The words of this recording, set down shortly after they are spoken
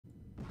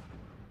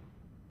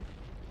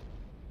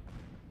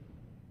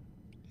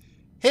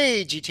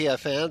Hey GTF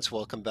fans,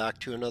 welcome back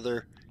to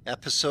another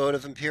episode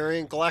of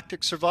Empyrion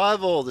Galactic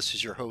Survival. This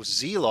is your host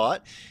Zelot,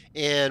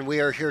 and we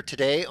are here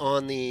today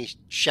on the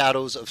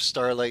Shadows of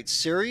Starlight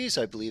series.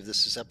 I believe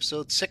this is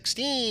episode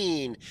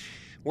 16.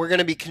 We're going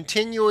to be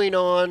continuing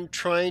on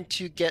trying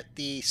to get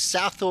the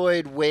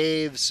Sathoid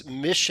Waves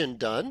mission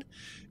done.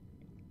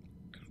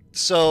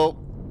 So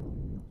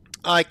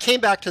I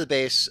came back to the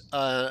base,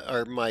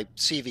 or my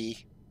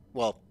CV,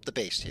 well, the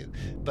base too,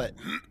 but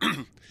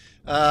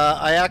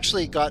I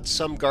actually got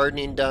some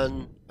gardening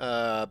done,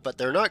 but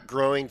they're not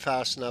growing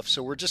fast enough,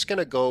 so we're just going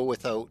to go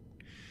without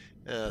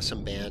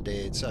some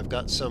band-aids. I've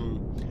got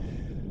some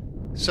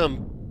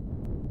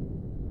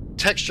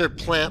textured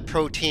plant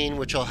protein,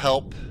 which will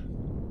help.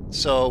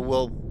 So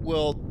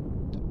we'll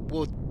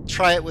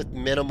try it with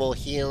minimal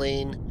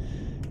healing.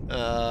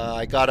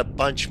 I got a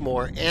bunch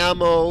more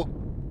ammo.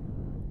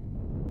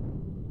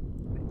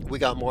 We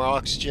got more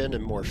oxygen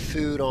and more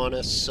food on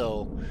us,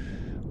 so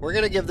we're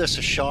going to give this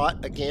a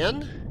shot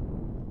again.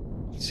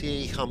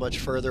 See how much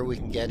further we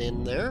can get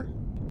in there.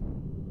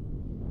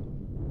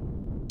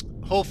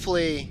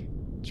 Hopefully,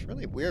 it's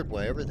really weird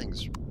why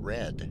everything's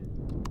red.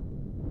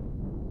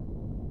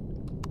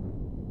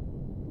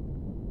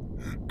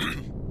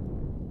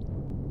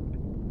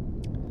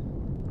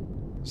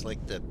 It's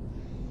like the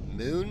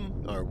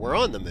moon, or we're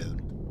on the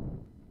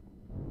moon.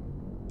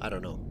 I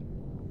don't know.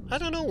 I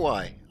don't know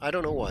why. I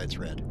don't know why it's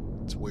red.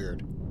 It's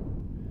weird.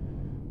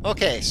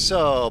 Okay,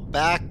 so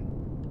back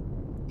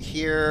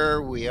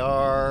here we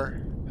are.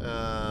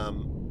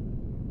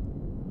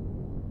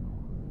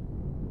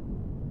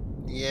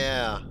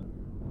 Yeah.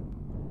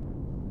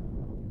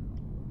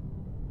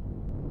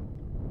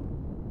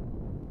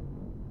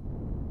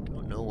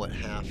 Don't know what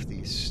half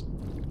these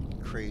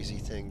crazy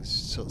things.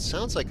 So it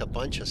sounds like a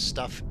bunch of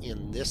stuff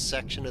in this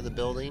section of the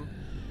building,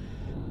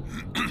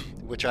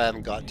 which I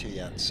haven't got to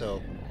yet.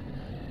 So,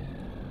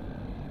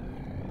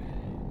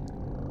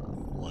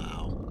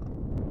 wow.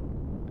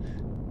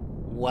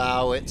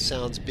 Wow, it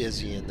sounds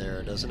busy in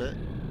there, doesn't it?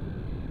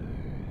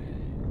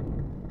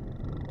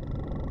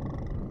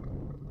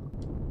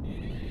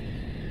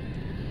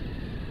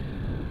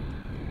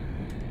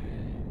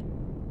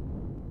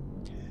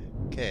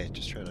 Okay,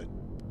 just trying to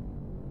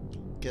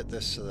get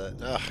this so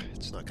that...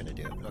 it's not going to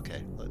do it.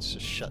 Okay, let's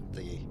just shut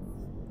the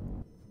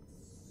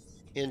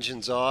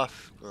engines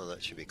off. Well,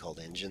 that should be called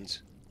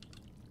engines.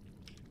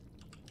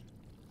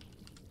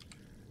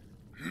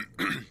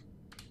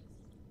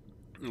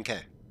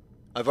 Okay.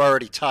 I've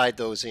already tied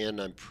those in,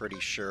 I'm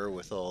pretty sure,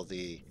 with all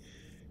the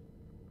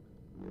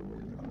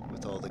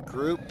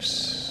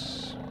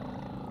groups.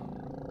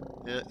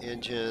 Yeah,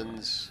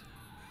 engines.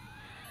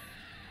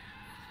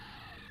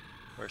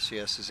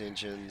 RCS's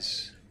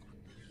engines.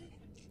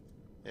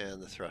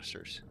 And the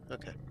thrusters.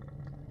 Okay.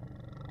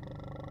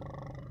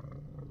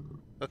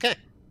 Okay.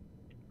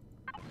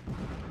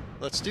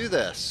 Let's do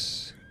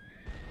this.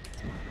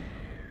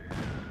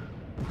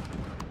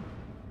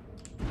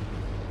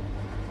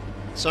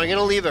 So I'm going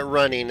to leave it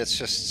running, it's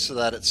just so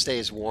that it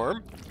stays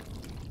warm.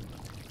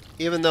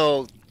 Even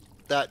though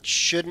that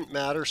shouldn't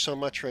matter so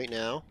much right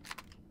now.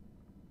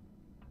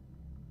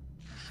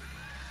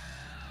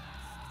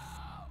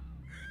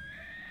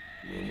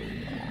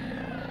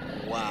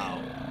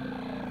 Wow.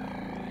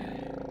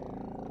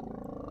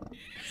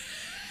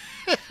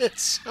 It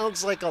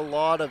sounds like a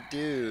lot of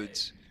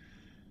dudes.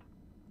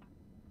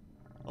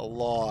 A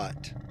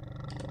lot.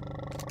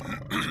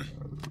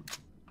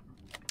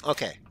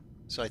 Okay,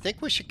 so I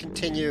think we should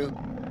continue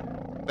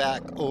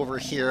back over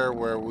here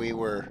where we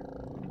were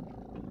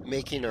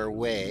making our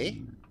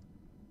way.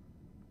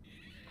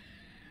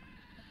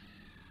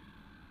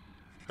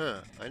 Huh,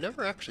 I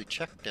never actually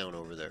checked down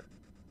over there.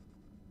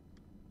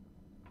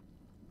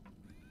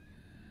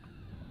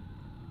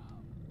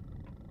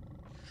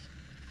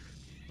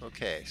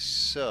 Okay,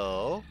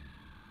 so...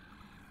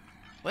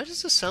 why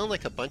does this sound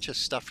like a bunch of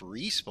stuff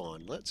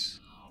respawn?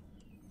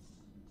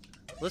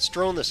 Let's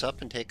drone this up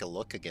and take a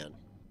look again.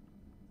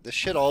 This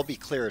should all be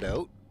cleared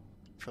out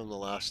from the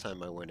last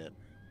time I went in.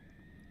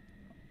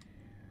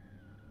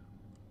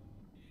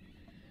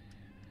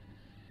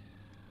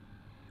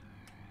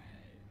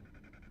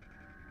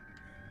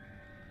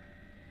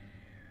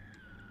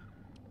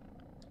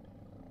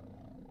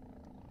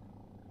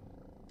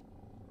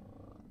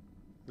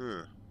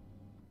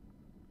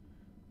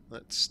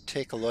 Let's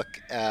take a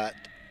look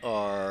at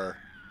our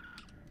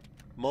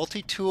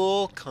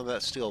multi-tool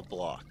combat steel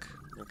block.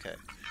 Okay.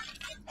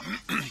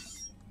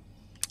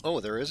 Oh,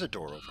 there is a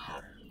door over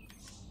here,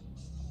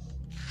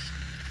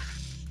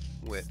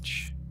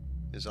 which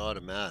is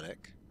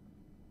automatic.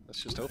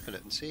 Let's just open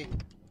it and see.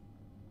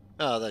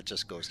 Oh, that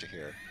just goes to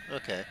here.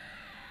 Okay.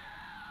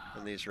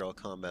 And these are all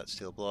combat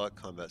steel block,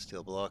 combat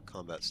steel block,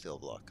 combat steel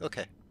block.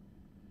 Okay.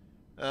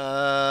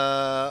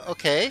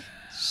 Okay.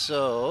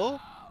 So...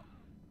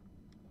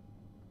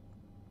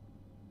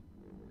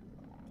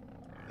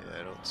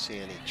 I don't see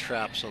any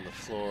traps on the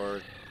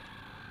floor.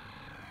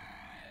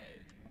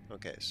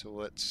 Okay,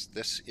 so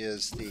this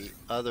is the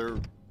other...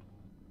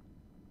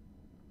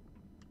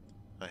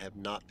 I have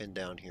not been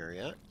down here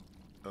yet.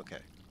 Okay.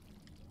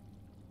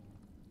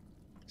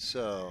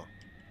 So,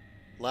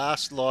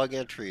 last log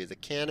entry. The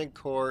cannon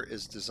core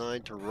is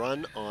designed to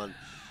run on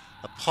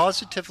a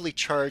positively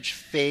charged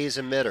phase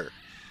emitter.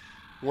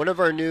 One of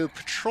our new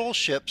patrol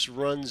ships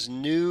runs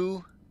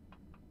new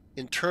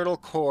internal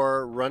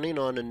core running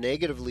on a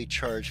negatively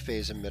charged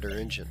phase emitter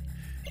engine.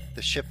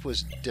 The ship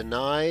was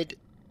denied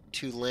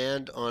to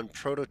land on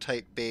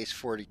prototype base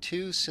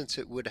 42 since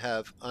it would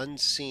have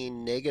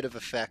unseen negative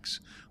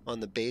effects on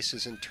the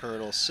base's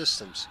internal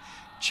systems.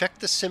 Check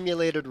the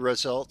simulated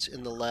results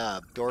in the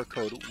lab. Door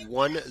code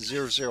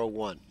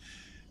 1001.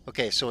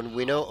 Okay, so when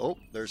we know... Oh,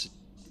 there's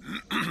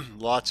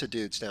lots of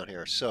dudes down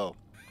here. So...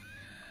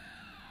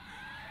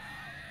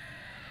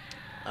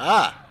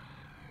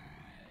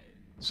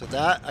 So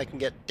that I can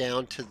get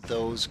down to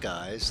those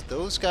guys.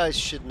 Those guys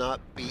should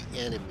not be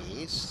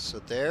enemies. So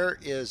there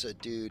is a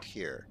dude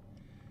here.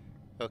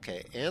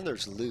 Okay, and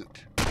there's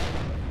loot.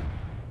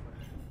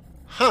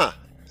 Huh.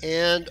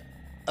 And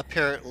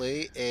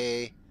apparently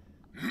a...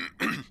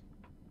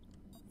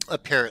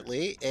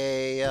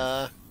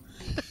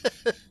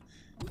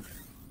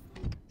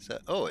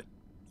 oh, it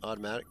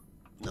automatic.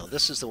 No,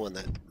 this is the one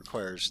that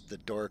requires the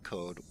door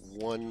code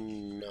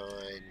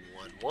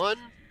 1911.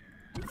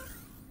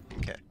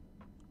 Okay.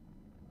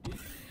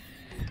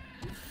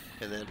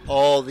 And then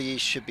all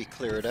these should be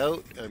cleared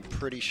out. I'm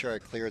pretty sure I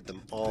cleared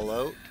them all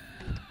out.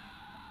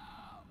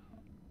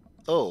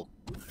 Oh,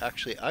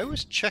 actually, I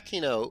was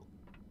checking out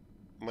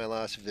my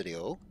last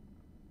video.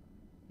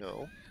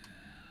 No.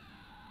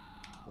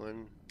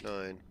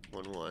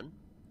 1911.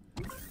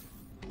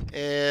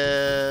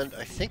 And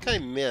I think I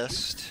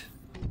missed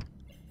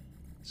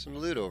some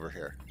loot over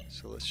here.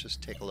 So let's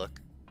just take a look.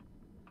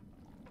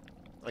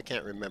 I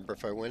can't remember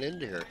if I went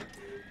into here.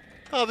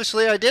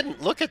 Obviously I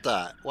didn't. Look at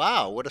that.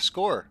 Wow, what a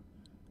score.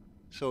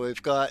 So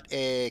we've got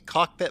a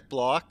cockpit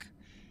block,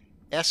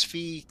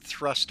 SV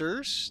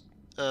thrusters.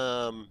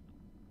 Wow,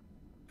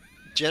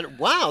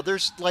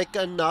 there's like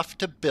enough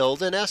to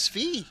build an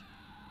SV.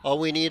 All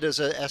we need is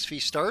a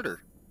SV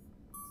starter.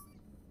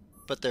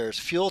 But there's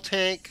fuel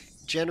tank,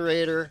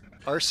 generator,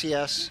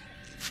 RCS,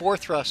 4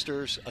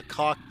 thrusters, a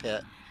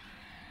cockpit,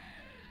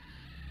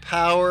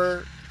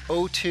 power,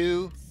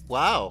 O2.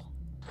 Wow,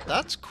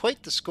 that's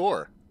quite the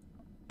score.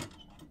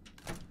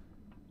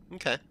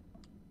 Okay,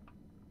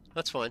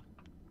 that's fine.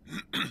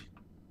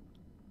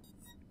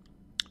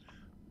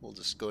 We'll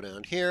just go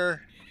down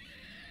here.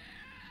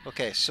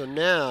 Okay, so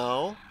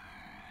now,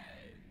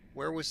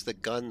 where was the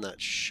gun that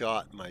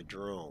shot my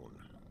drone?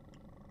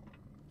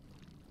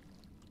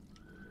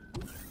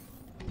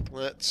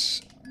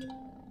 Let's...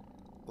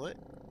 What?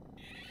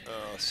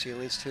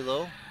 Ceiling's too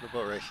low? What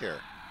about right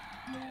here?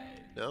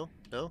 No?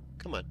 No?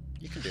 Come on.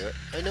 You can do it.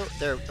 I know.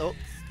 There. Oh,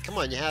 come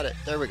on. You had it.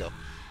 There we go.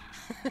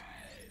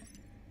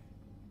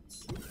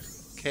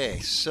 Okay,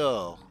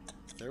 so...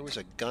 There was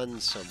a gun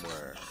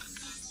somewhere.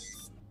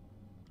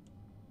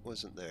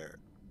 Wasn't there?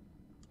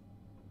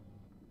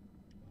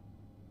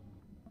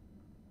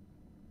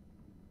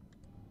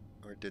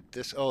 Or did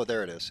this... Oh,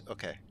 there it is.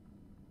 Okay.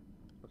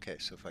 Okay,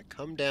 so if I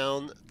come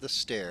down the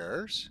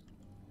stairs,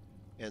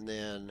 and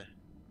then...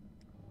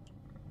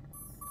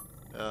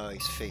 Oh,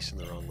 he's facing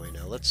the wrong way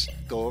now. Let's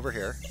go over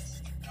here.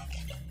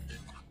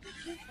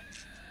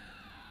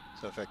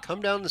 So if I come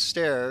down the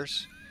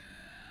stairs...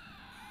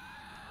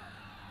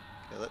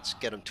 Okay, let's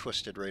get him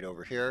twisted right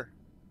over here.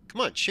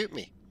 Come on, shoot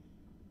me.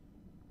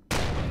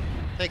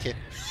 Thank you.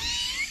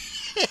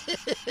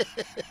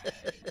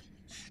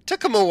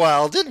 Took him a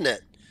while, didn't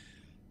it?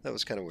 That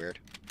was kind of weird.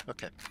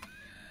 Okay.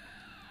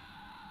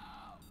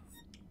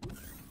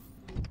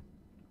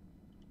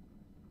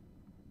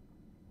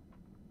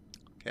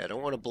 Okay, I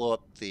don't want to blow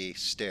up the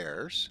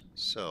stairs,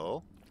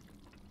 so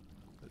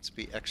let's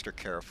be extra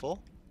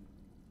careful.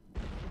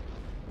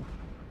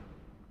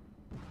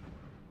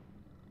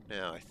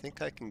 Now, I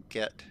think I can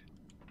get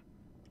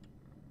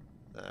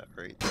that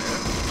right there.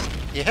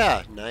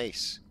 Yeah,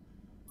 nice.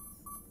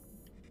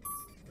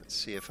 Let's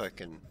see if I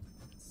can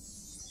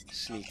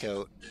sneak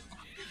out.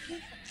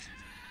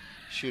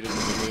 Shoot him in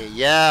the knee.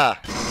 Yeah!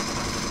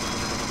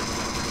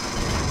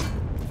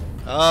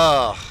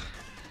 Oh!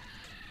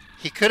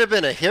 He could have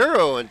been a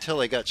hero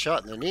until he got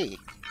shot in the knee.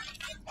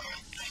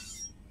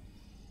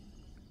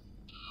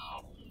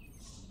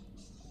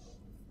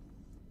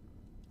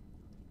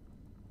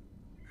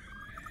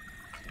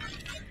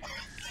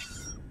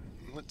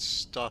 What's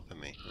stopping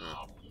me?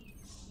 Oh.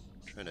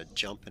 I'm trying to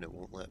jump and it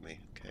won't let me.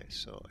 Okay,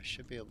 so I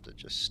should be able to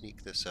just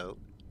sneak this out.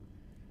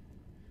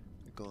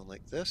 You're going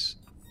like this.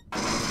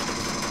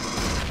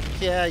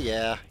 Yeah,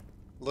 yeah.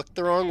 Look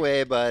the wrong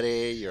way,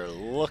 buddy. You're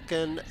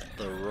looking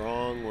the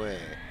wrong way.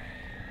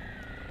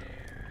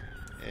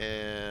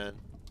 And...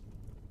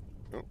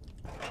 Oh,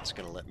 it's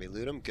going to let me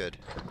loot them. Good.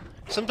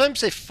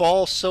 Sometimes they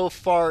fall so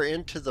far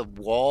into the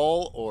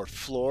wall or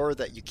floor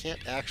that you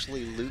can't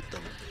actually loot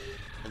them.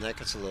 And that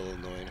gets a little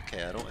annoying.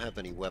 Okay, I don't have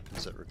any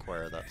weapons that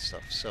require that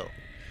stuff. So,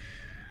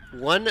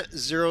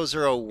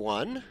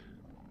 1001.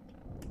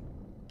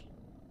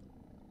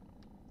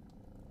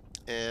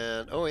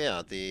 And, oh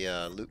yeah, the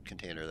loot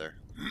container there.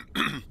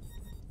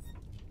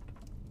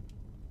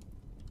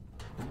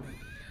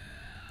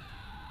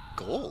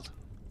 gold.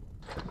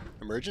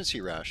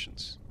 Emergency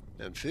rations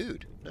and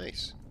food.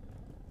 Nice.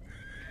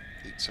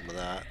 Eat some of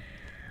that.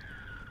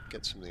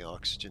 Get some of the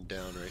oxygen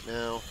down right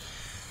now.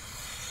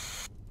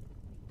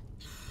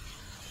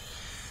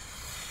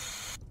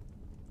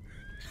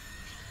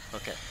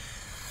 Okay.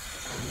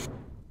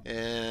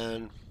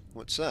 And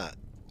what's that?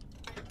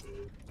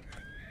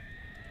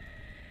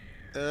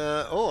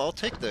 Oh, I'll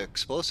take the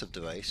explosive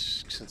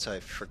device since I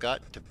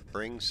forgot to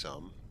bring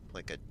some,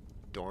 like a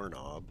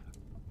doorknob.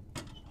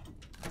 Can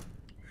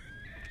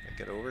I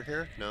get over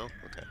here? No?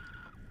 Okay.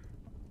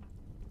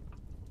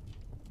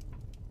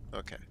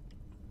 Okay.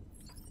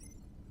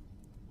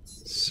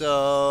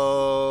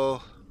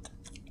 So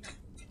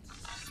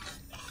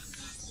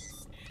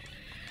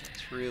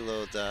let's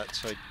reload that.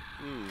 So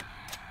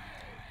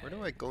where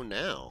do I go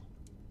now?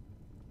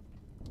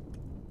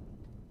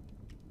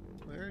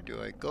 Where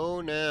do I go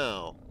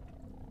now?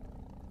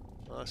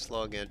 Last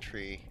log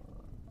entry.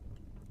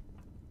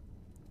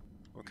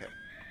 Okay.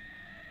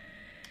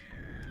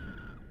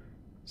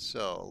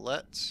 So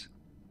let's...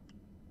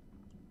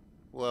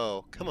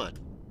 Whoa, come on.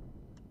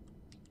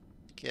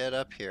 Get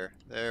up here.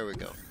 There we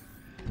go.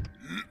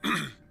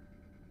 Can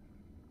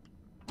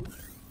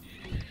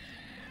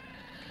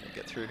I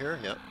get through here?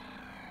 Yep.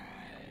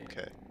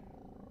 Okay.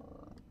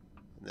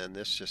 And then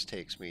this just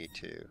takes me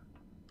to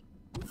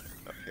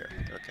up here.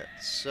 Okay.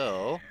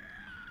 So,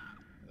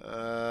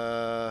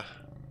 how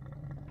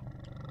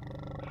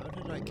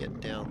did I get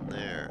down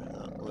there?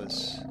 That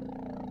was...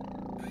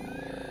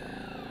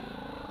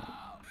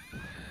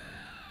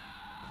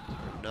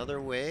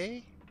 Another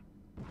way?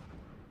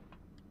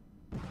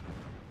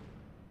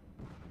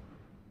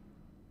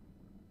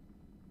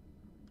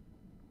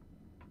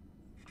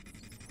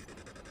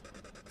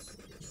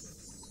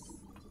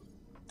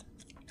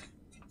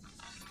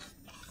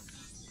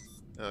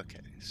 Okay,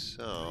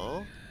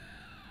 so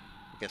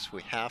I guess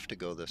we have to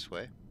go this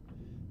way.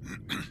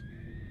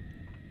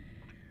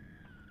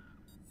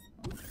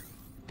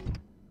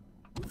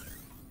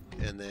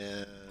 And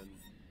then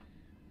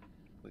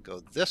we go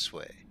this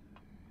way.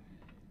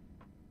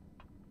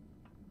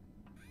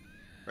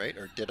 Right?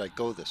 Or did I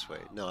go this way?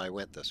 No, I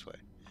went this way.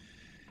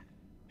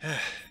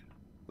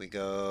 We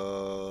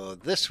go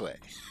this way.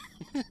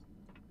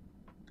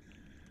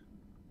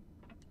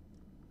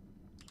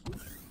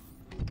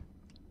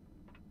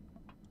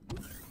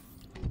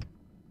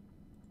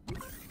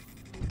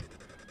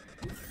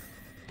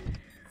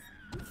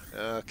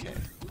 Okay.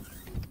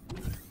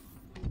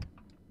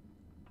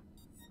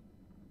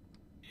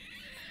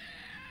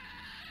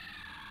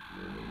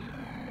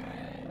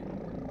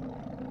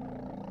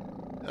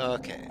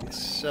 Okay,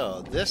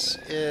 so this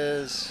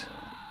is...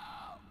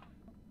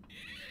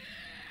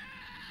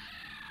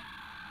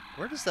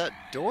 Where does that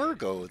door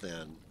go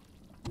then?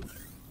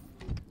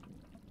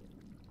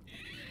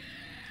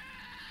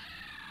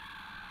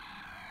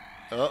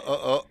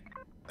 Oh.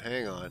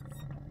 Hang on.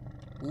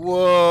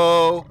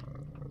 Whoa!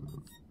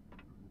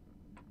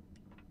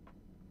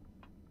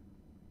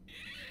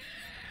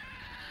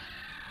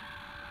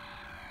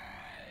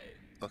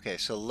 Okay,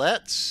 so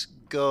let's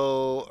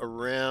go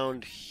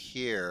around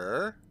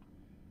here.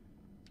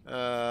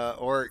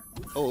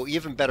 Oh,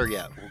 even better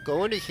yet, we'll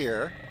go into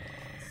here.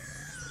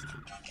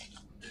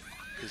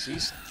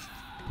 Because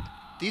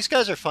these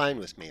guys are fine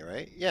with me,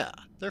 right? Yeah,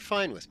 they're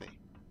fine with me.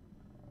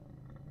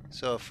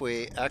 So if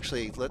we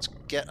actually, let's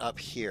get up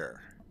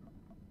here.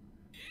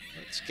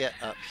 Let's get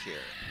up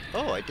here.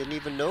 Oh, I didn't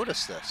even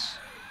notice this.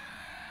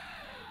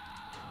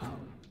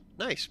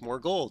 Nice, more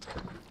gold.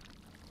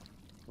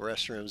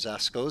 Restroom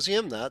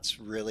Zascosium, that's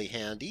really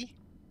handy.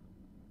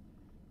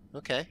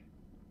 Okay.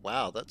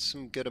 Wow, that's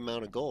some good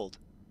amount of gold.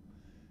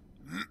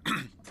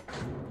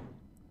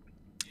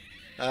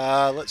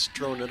 Let's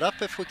drone it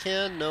up if we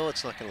can. No,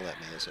 it's not going to let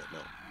me, is it? No.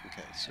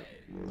 Okay, so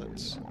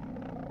let's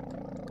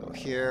go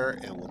here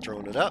and we'll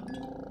drone it up.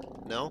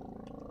 No?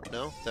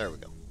 No? There we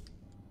go.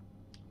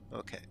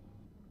 Okay.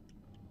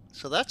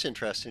 So that's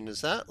interesting.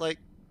 Is that like...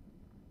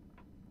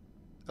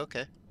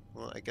 Okay.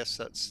 Well, I guess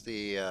that's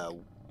the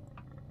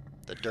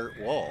dirt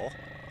wall.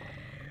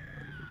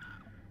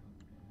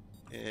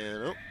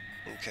 And, oh,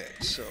 okay,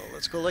 so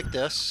let's go like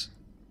this.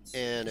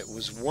 And it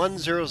was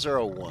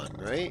 1001,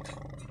 right?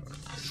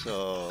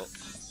 So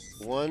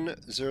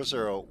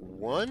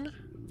 1001.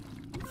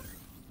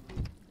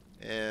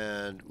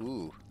 And,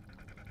 ooh.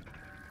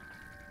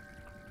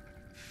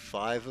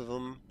 5 of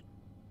them.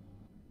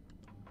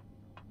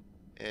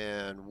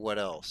 And what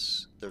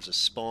else? There's a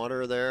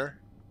spawner there.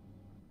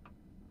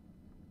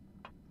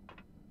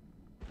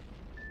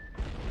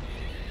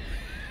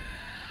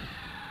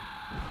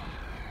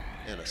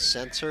 And a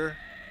sensor.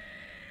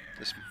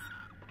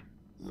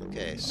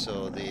 Okay,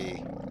 so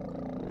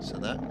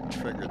that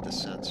triggered the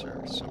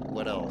sensor. So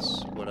what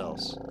else? What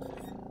else?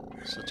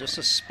 So just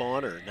a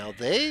spawner. Now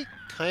they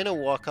kind of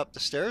walk up the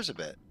stairs a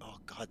bit. Oh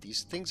god,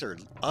 these things are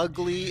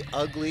ugly,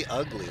 ugly,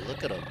 ugly.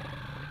 Look at them.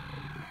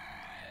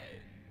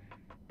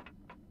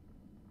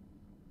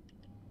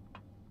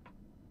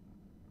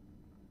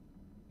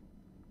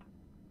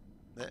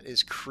 That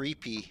is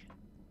creepy.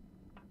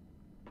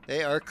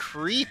 They are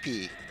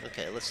creepy.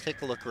 Okay, let's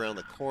take a look around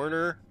the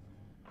corner.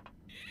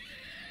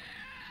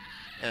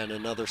 And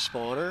another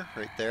spawner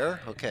right there.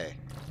 Okay.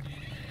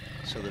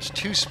 So there's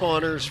two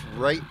spawners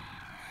right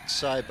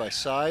side by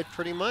side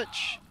pretty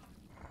much.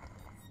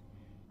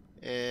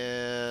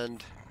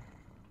 And...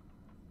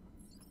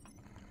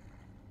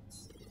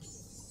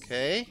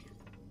 okay.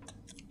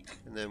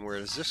 And then where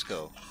does this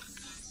go?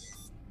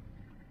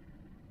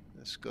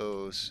 This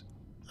goes...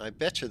 I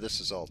bet you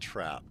this is all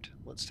trapped.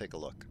 Let's take a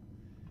look.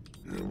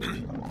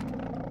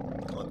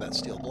 Combat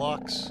steel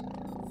blocks.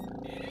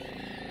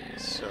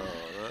 So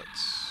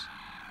that's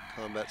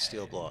combat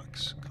steel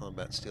blocks.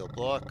 Combat steel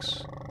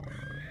blocks.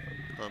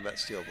 Combat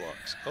steel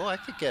blocks. Oh, I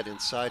could get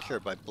inside here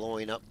by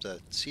blowing up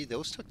the... see,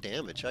 those took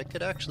damage. I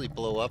could actually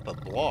blow up a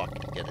block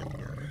to get in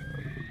here.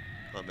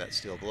 Combat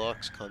steel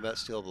blocks. Combat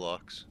steel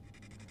blocks.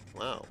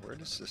 Wow, where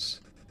does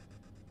this...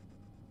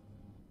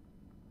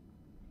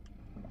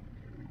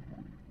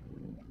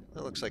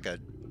 that looks like a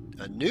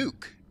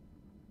nuke.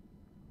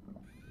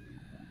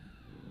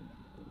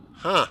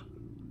 Huh.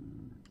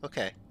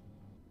 Okay.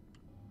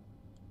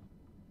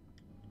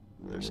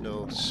 There's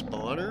no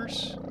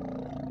spawners.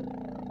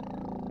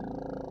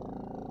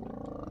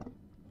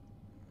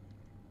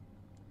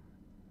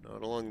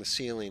 Not along the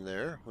ceiling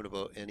there. What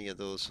about any of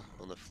those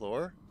on the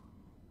floor?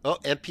 Oh,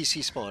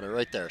 NPC spawner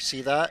right there.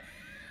 See that?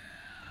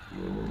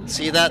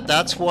 See that?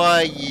 That's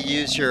why you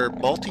use your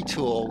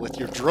multi-tool with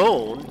your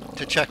drone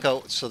to check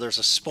out. So there's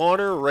a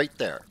spawner right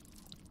there.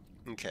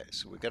 Okay,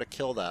 so we got to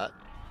kill that.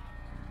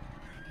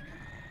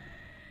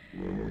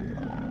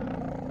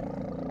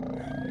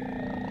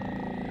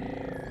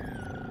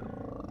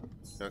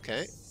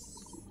 Okay.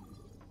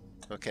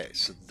 Okay,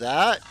 so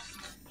that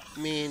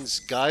means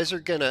guys are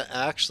going to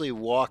actually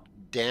walk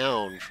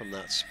down from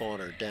that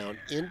spawner down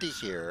into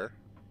here.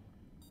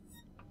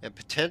 And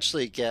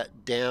potentially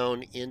get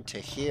down into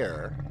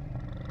here.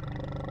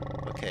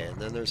 Okay, and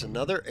then there's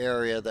another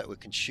area that we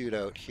can shoot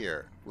out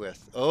here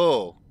with,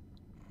 oh,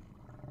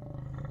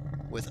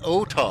 with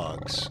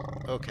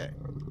OTOGs. Okay.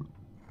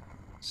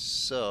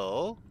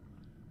 So,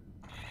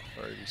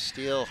 hardened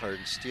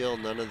steel,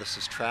 none of this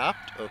is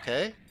trapped.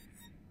 Okay.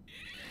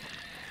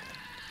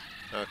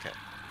 Okay.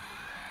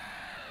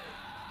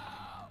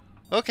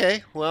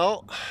 Okay,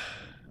 well,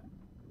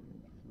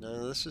 none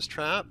of this is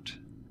trapped.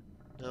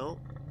 No.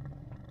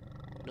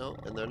 No,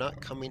 and they're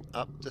not coming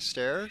up the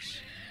stairs.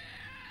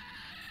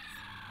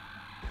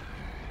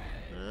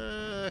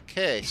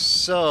 Okay,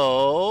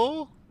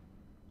 so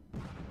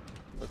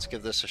let's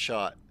give this a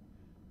shot.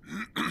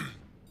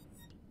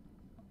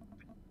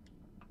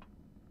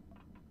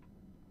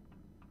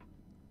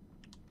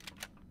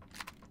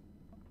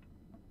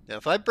 Now,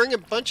 if I bring a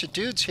bunch of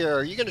dudes here,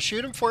 are you going to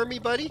shoot them for me,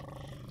 buddy?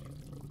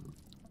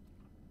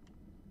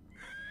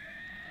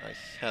 I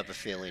have a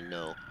feeling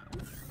no.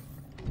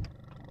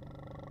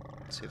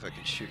 Let's see if I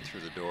can shoot through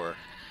the door.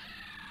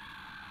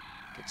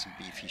 Get some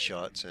beefy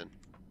shots in.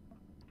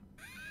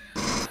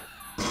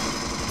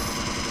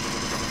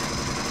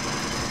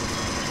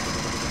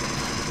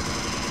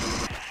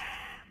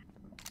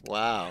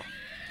 Wow.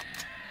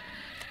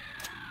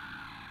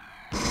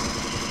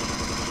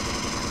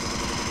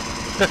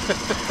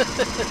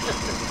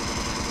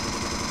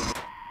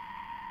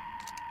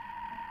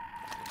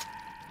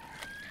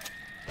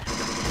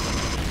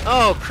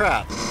 Oh,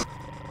 crap.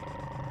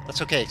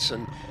 That's okay.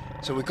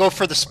 So we go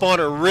for the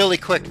spawner really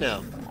quick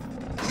now.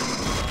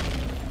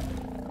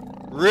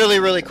 Really,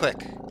 really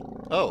quick.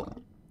 Oh.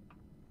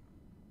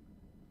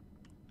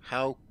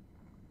 How...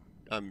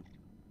 I'm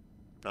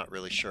not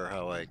really sure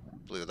how I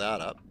blew that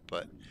up,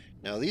 but...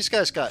 now these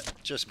guys got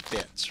just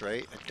bits,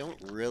 right? I don't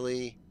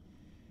really...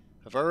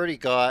 I've already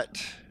got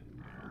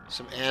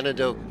some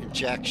antidote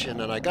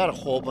injection, and I got a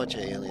whole bunch of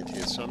alien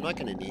teeth, so I'm not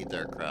going to need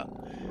their crap.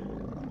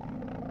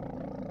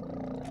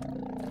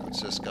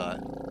 What's this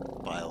got?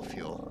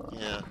 Biofuel.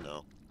 Yeah,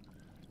 no.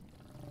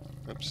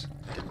 Oops.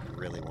 Didn't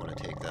really want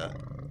to take that.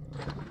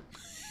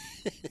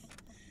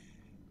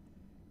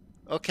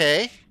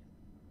 Okay.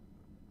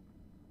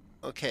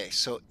 Okay,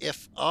 so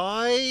if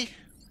I...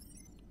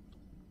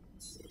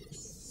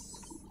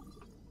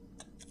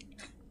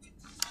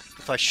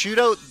 if I shoot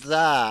out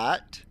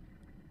that...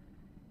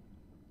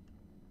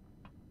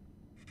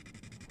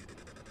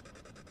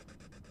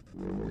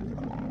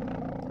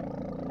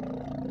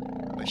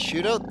 I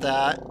shoot out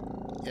that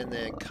and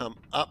then come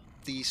up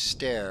these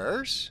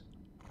stairs,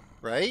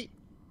 right?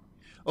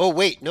 Oh,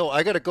 wait, no,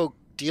 I gotta go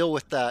deal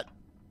with that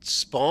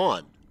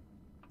spawn.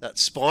 That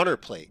spawner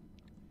plate,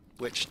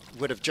 which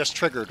would have just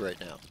triggered right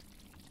now.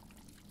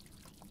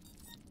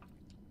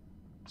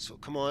 So,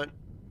 come on.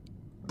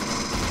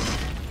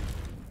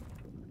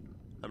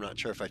 I'm not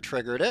sure if I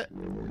triggered it.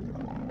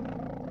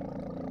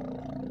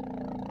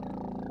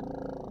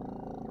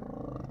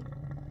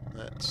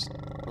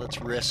 Let's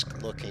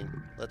risk looking.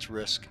 Let's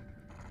risk.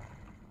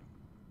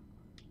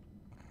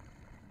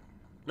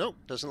 Nope,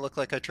 doesn't look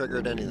like I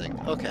triggered anything.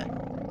 Okay.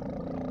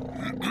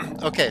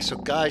 Okay, so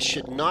guys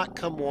should not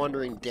come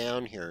wandering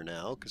down here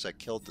now, because I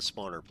killed the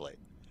spawner plate.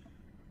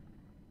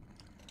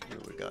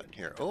 What do we got in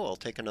here? Oh, I'll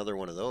take another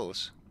one of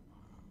those.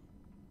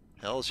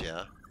 Hells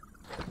yeah.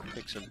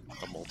 Takes a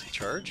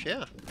multi-charge,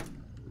 yeah.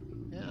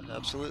 Yeah,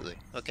 absolutely.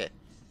 Okay.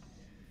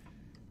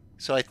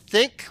 So I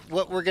think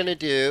what we're going to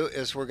do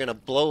is we're going to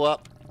blow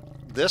up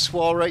this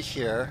wall right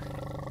here.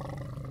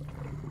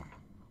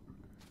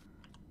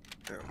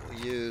 We'll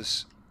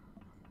use...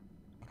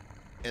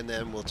 And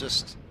then we'll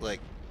just, like,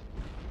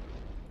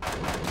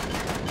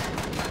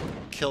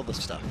 kill the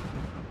stuff.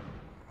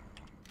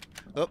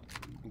 Oh,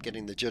 I'm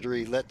getting the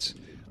jittery. Let's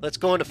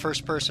go into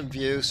first-person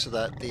view so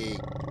that the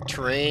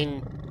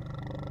terrain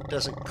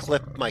doesn't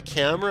clip my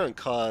camera and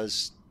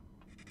cause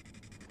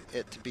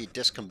it to be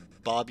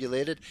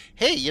discombobulated.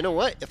 Hey, you know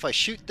what? If I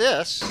shoot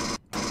this...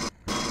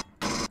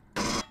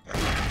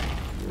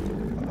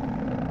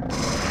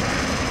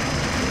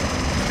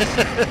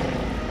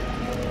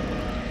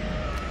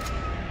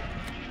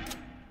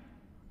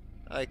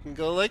 I can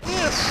go like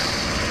this.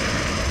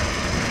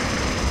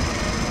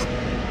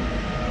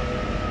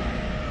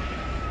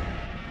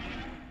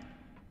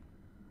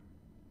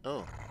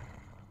 Oh.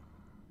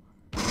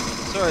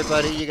 Sorry,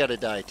 buddy, you gotta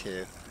die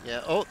too.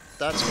 Yeah, oh,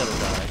 that's gotta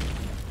die.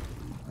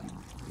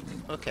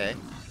 Okay.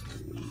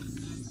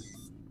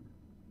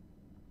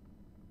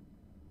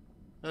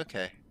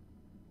 Okay.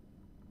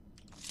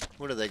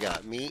 What do they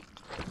got? Meat?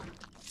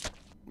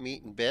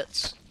 Meat and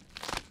bits?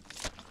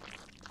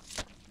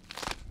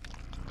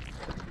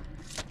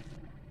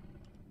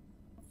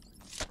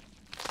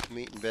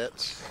 Meat and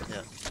bits?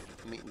 Yeah,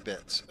 meat and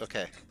bits.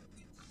 Okay.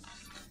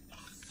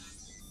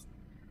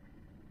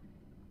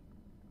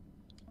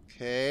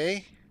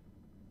 Okay.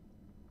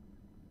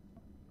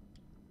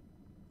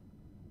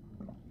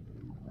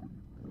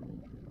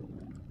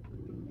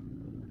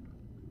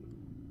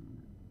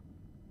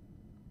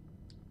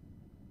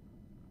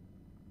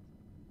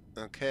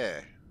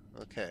 Okay.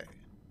 Okay.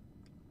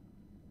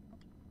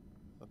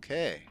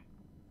 Okay.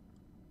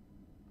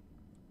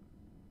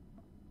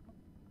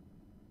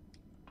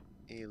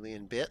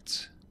 Alien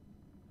bits.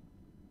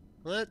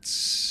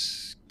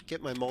 Let's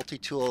get my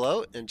multi-tool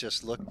out and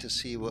just look to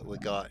see what we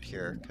got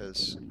here,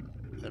 because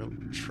I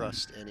don't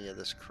trust any of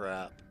this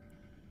crap.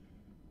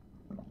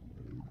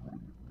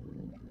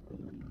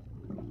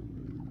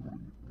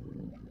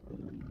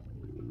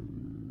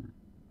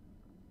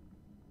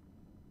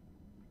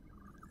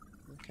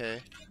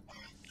 Okay.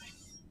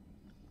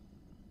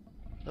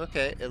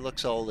 Okay, it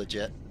looks all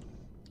legit.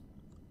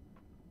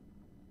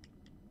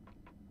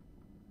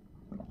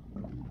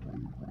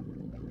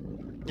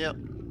 Yep.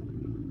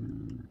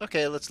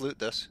 Okay, let's loot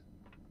this.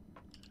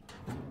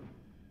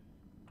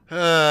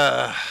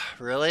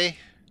 Really?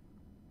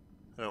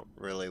 I don't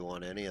really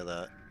want any of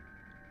that.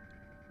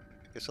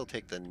 I guess I'll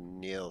take the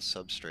Neil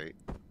substrate.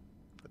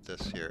 Put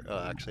this here.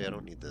 Oh, actually, I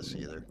don't need this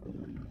either.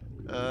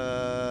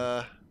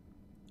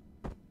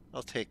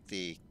 I'll take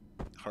the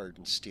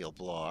hardened steel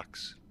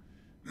blocks.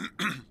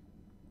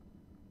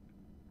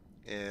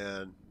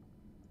 And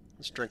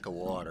let's drink a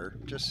water,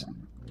 just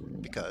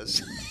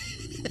because.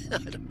 I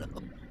don't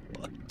know.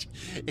 But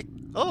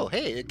oh,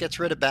 hey, it gets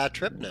rid of bad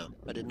trip now.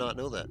 I did not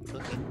know that.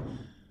 Okay.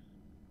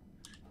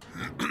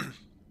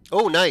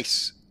 Oh,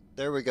 nice.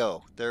 There we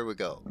go. There we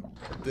go.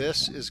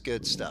 This is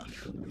good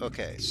stuff.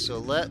 Okay, so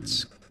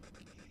let's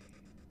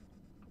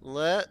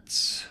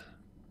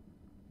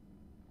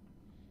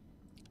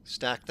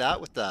stack that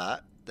with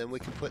that. Then we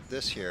can put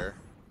this here.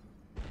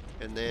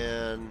 And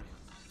then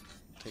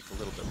take a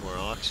little bit more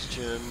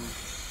oxygen.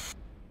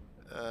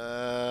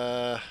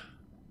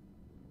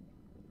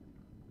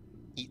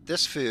 Eat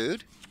this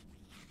food.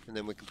 And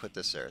then we can put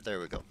this there. There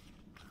we go.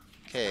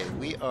 Okay,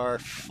 we are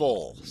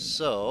full.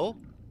 So,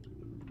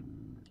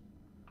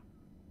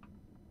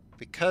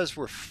 because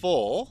we're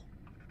full,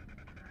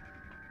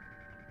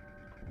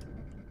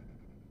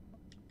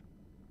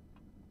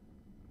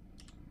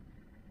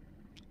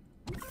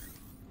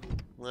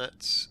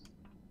 let's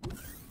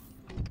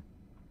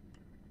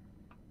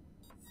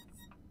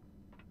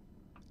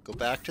go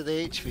back to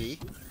the HV.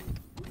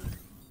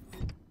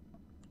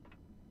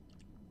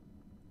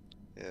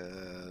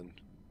 And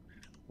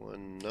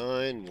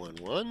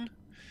 1911.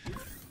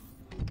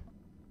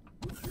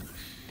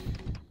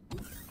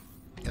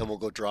 And we'll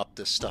go drop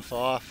this stuff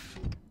off.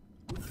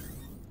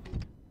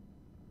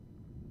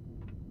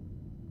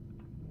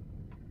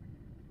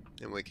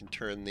 And we can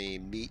turn the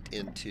meat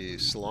into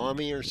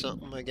salami or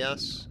something, I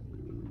guess.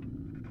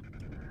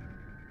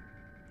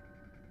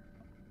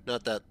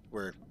 Not that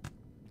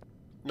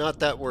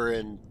we're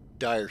in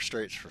dire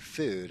straits for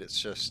food,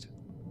 it's just...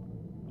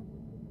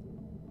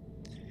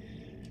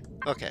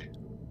 Okay.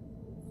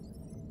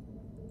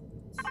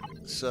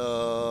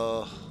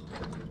 So...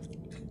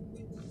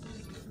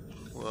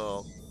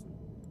 Well...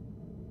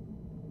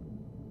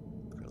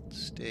 Grilled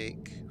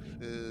steak,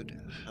 food,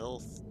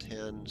 health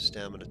 10,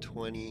 stamina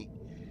 20.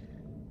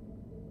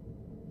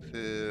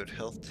 Food,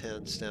 health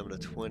 10, stamina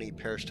 20,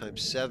 perish time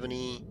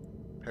 70,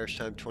 perish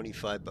time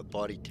 25, but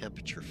body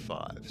temperature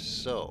 5.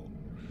 So,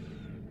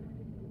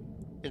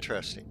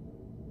 interesting.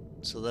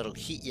 So that'll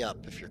heat you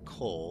up if you're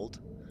cold,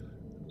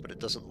 but it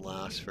doesn't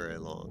last very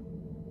long.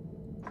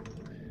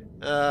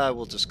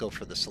 We'll just go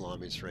for the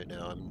salamis right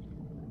now.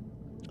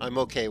 I'm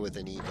okay with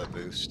an EVA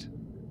boost.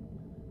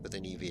 With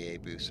an EVA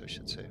boost, I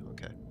should say.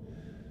 Okay.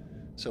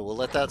 So we'll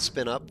let that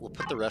spin up. We'll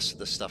put the rest of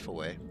the stuff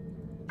away.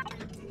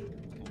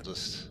 We'll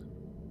just...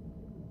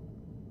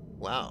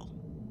 Wow.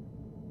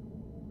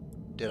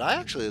 Did I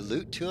actually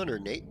loot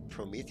 208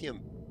 Promethium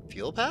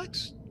fuel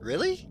packs?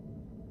 Really?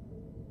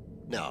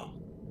 No.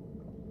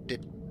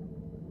 Did...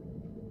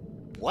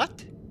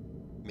 What?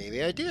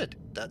 Maybe I did.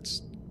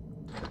 That's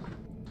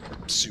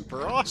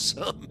super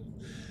awesome.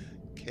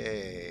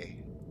 Okay.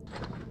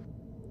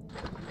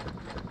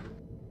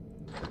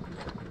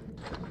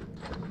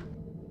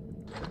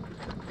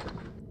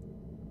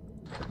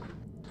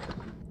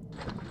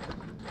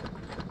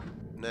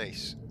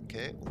 Nice.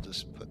 Okay, we'll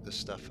just put this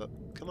stuff up.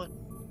 Come on.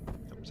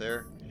 Up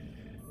there.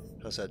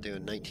 How's that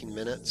doing? 19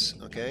 minutes.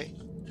 Okay.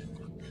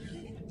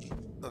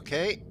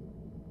 Okay.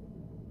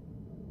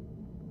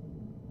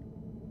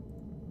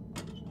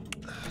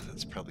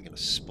 That's probably going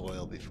to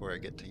spoil before I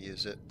get to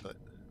use it, but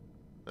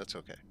that's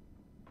okay.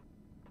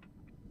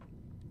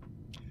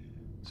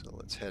 So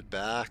let's head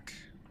back.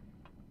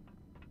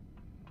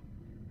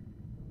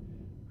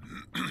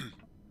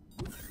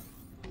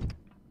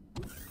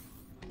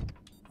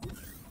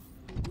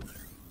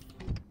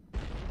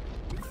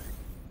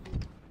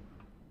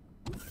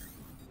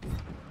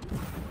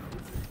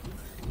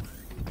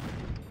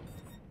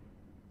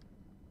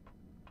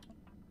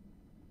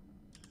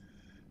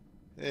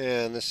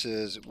 And this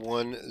is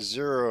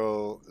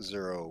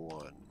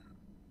 1001.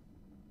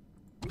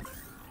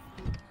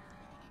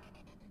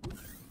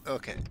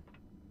 Okay.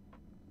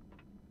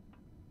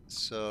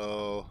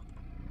 So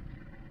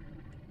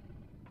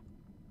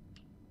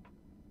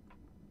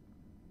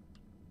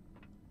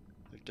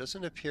there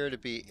doesn't appear to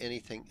be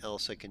anything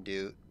else I can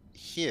do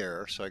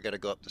here, so I got to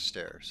go up the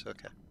stairs.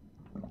 Okay.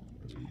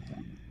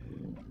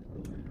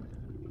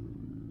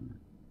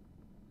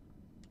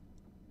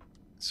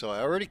 So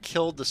I already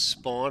killed the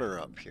spawner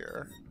up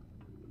here.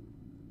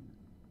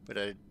 But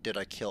did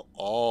I kill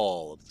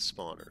all of the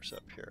spawners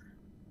up here?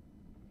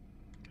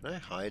 Can I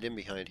hide in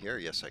behind here?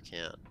 Yes, I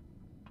can.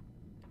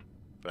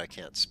 But I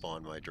can't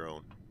spawn my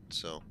drone,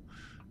 so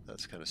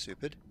that's kind of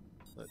stupid.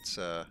 Let's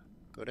go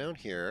down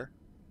here.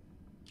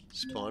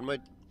 Spawn my...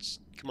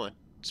 Come on.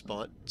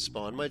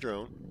 Spawn my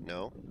drone.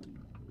 No.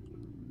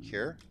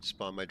 Here.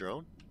 Spawn my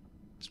drone.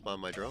 Spawn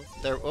my drone.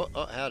 There. Oh,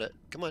 I had it.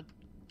 Come on.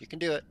 You can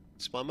do it.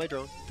 Spawn my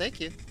drone. Thank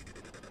you.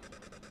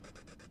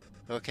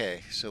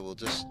 Okay, so we'll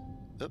just...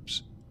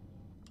 Oops.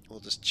 We'll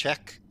just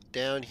check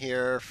down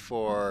here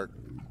for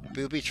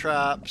booby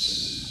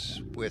traps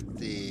with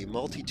the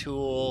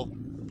multi-tool.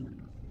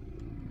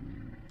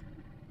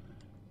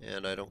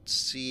 And I don't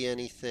see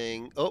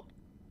anything. Oh!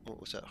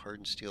 What was that?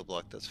 Hardened steel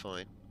block. That's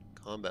fine.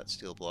 Combat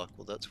steel block.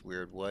 Well, that's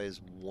weird. Why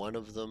is one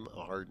of them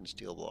a hardened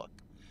steel block?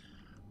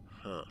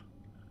 Huh.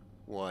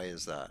 Why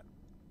is that?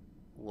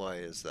 Why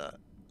is that?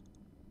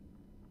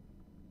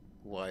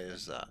 Why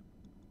is that?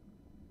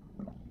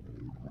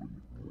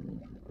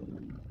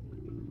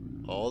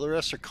 All the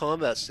rest are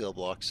combat steel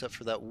blocks, except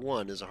for that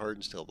one is a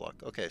hardened steel block.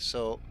 Okay,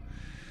 so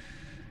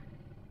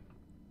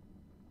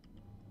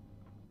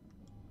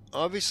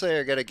obviously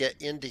I gotta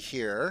get into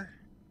here,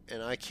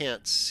 and I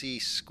can't see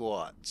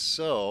squat.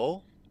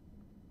 So,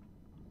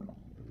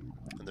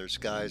 and there's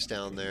guys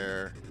down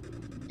there.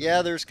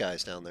 Yeah, there's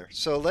guys down there.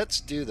 So let's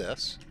do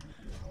this.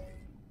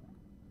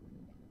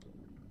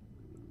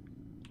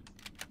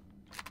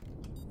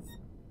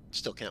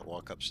 Still can't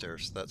walk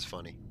upstairs. That's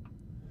funny.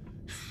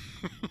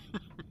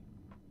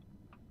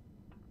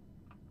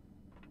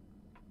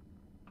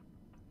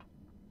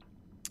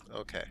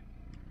 Okay.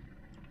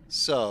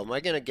 So, am I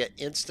going to get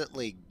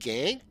instantly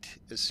ganked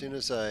as soon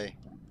as I...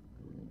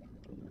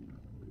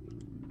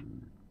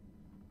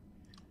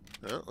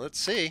 Well, let's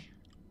see.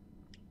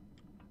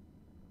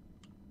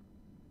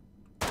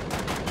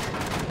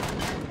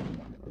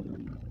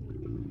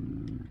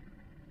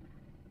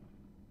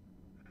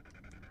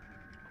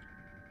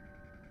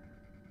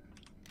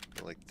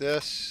 Like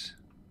this.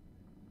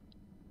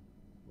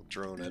 We'll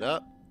drone it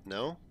up.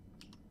 No.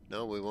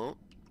 No, we won't.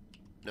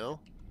 No.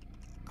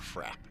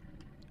 Crap.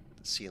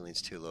 The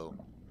ceiling's too low.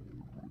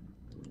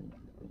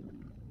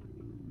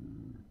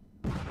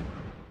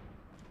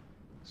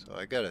 So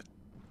I gotta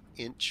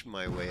inch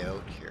my way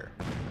out here.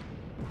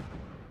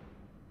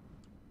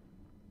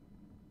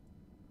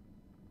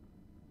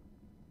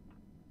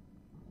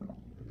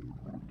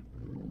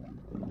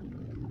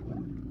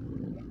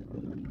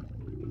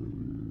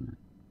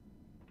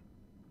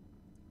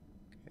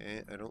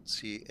 Okay, I don't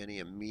see any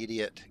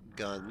immediate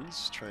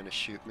guns trying to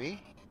shoot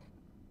me.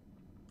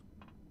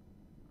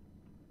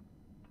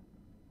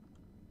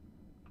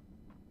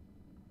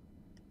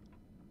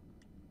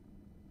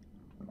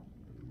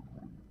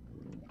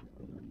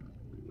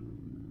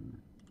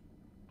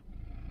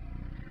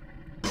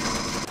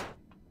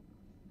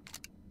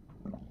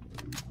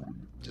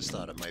 Just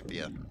thought it might be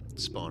a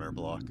spawner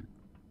block.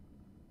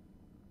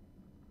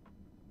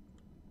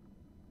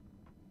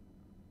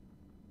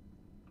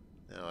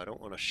 Now I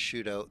don't want to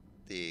shoot out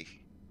the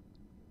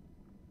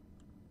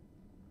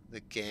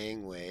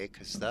gangway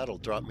because that'll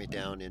drop me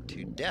down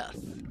into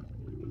death.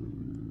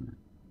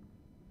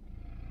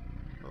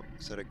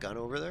 Is that a gun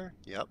over there?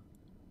 Yep.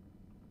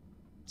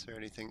 Is there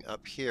anything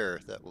up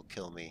here that will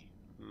kill me?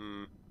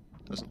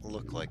 Doesn't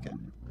look like it.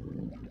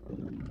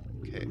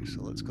 Okay,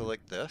 so let's go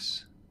like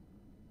this.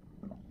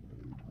 Go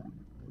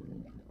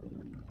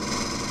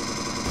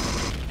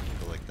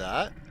like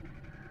that.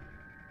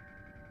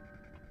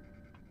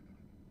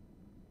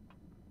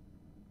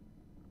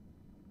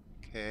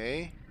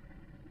 Okay.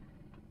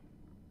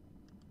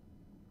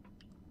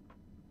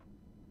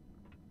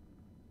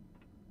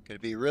 Gotta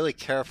be really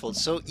careful.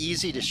 It's so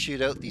easy to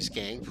shoot out these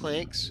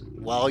gangplanks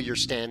while you're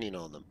standing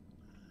on them.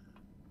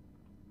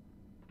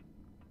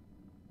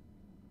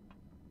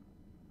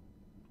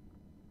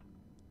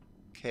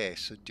 Okay,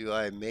 so do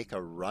I make a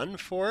run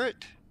for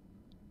it?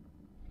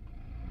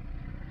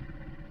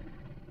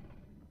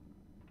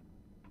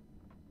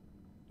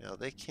 Now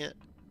they can't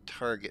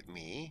target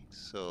me,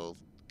 so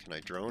can I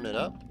drone it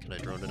up? Can I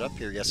drone it up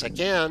here? Yes, I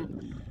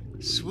can.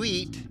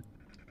 Sweet.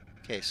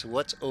 Okay, so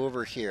what's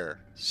over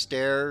here?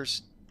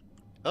 Stairs.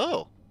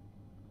 Oh.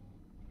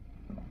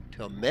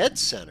 To a med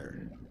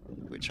center,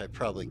 which I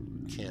probably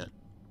can't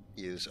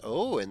use.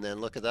 Oh, and then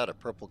look at that, a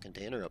purple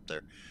container up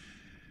there.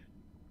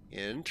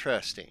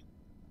 Interesting.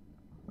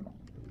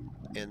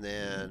 And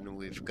then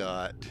we've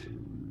got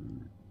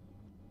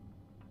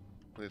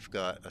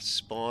a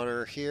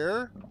spawner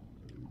here.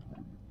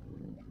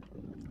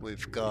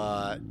 We've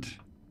got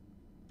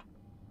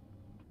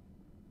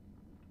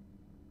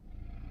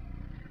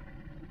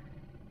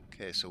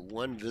okay, so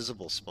one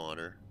visible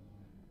spawner.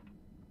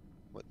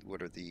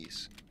 What are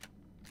these?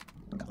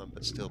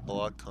 Combat steel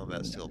block,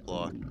 combat steel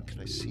block. Can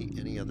I see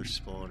any other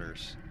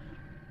spawners?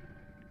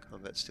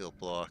 Combat steel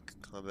block,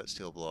 combat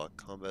steel block,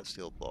 combat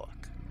steel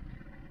block.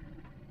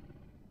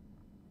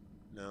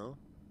 No?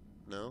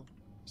 No?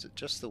 Is it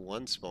just the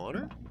one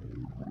spawner?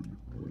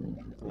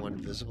 The one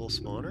visible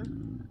spawner?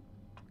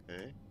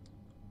 Okay.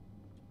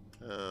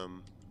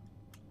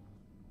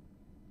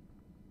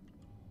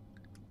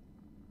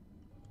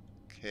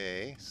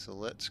 Okay, so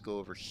let's go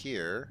over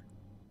here.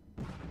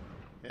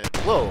 And,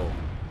 whoa!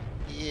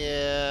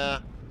 Yeah.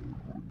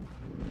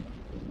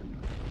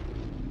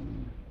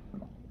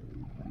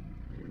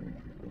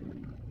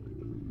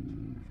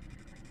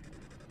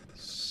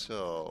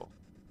 So,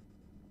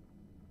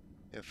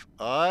 if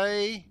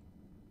I...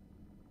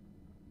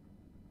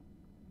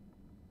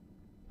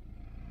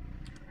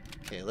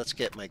 Okay, let's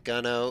get my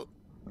gun out.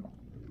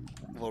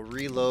 We'll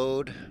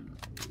reload.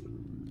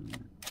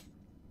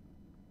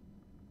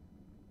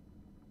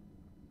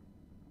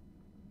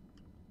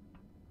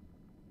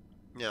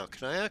 Now,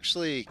 can I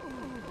actually...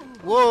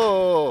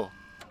 Whoa!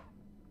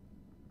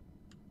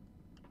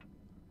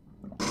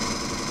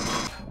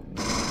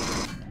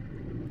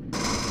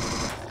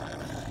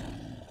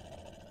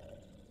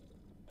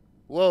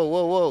 Whoa,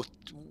 whoa, whoa.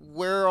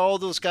 Where are all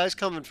those guys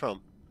coming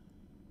from?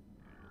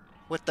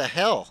 What the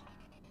hell?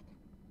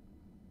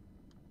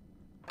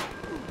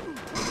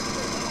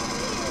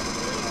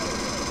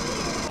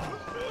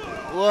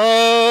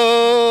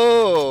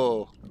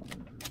 Whoa!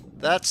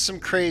 That's some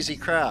crazy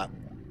crap.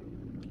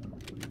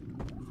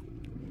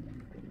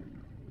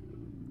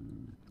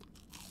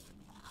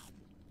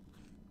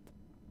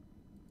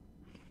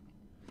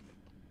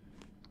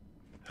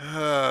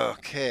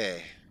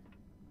 Okay.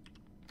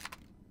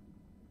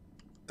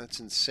 That's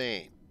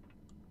insane.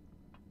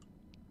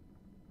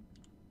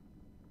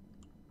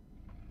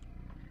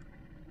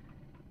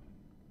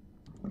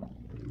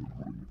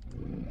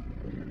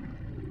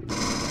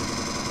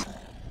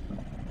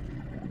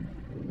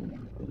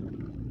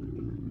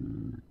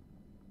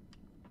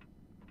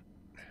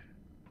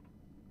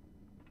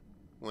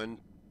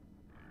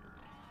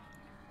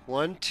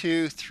 One,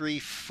 two, three,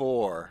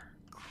 four.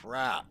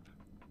 Crap.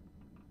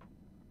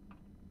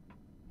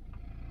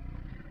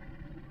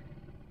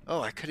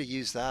 Oh, I could have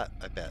used that,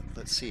 I bet.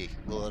 Let's see.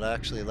 Will it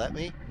actually let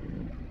me?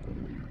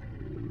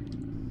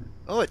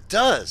 Oh, it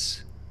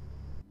does!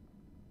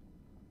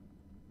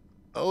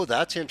 Oh,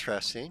 that's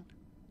interesting.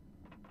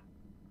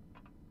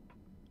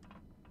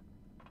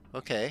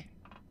 Okay.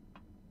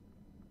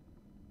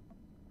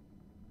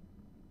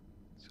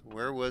 So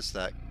where was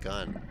that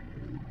gun?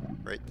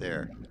 Right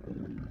there.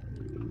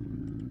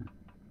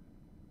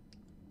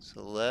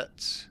 So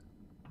let's...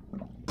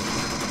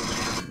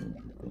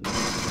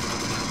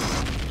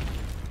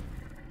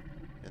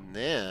 And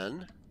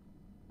then...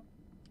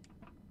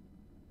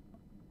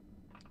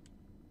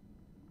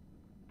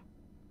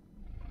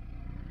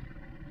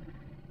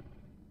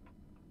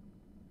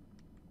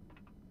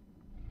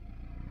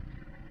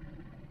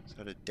 Is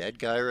that a dead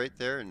guy right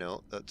there?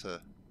 No, that's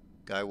a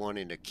guy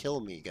wanting to kill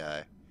me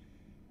guy.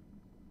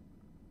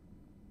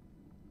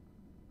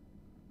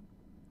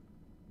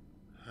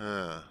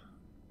 Huh.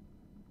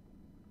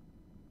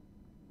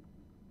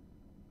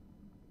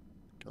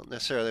 Don't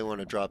necessarily want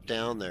to drop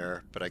down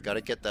there, but I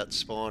gotta get that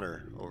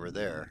spawner over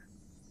there.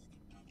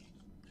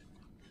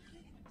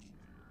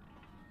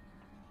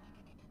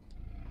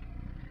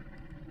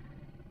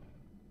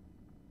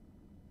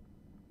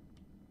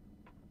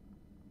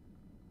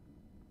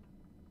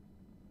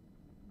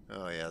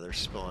 Oh yeah, they're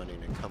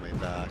spawning and coming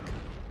back.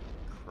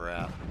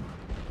 Crap.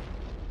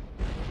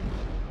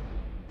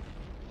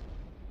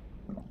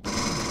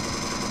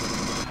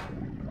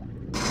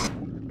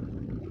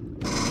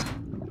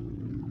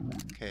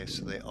 Okay,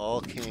 so they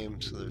all came.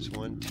 So there's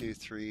 1, 2,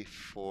 3,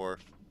 4,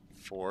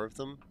 4 of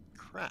them.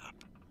 Crap.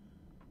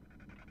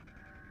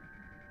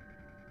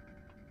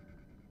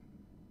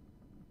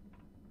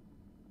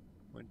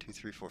 One, two,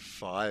 three, four,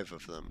 5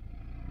 of them.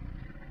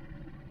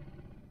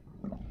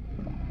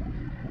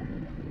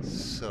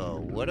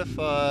 So what if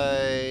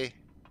I...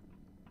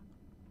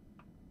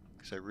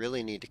 Because I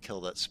really need to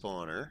kill that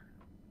spawner.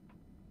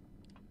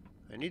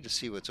 I need to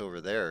see what's over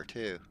there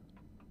too.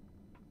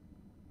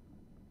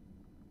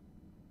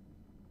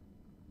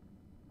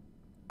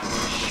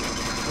 Shit,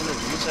 one of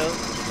these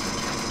out.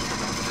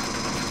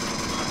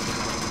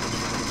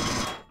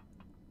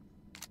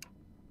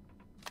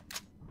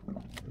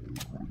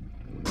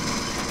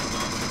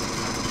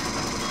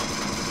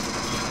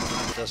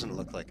 Doesn't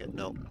look like it.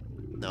 No.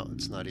 No,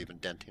 it's not even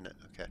denting it.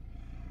 Okay.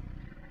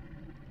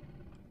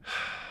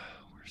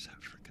 Where's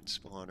that frickin'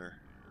 spawner?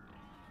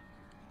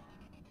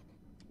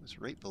 It was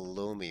right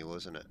below me,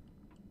 wasn't it?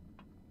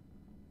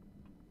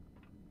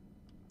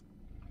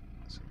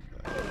 So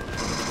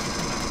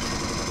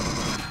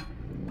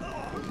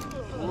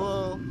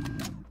whoa.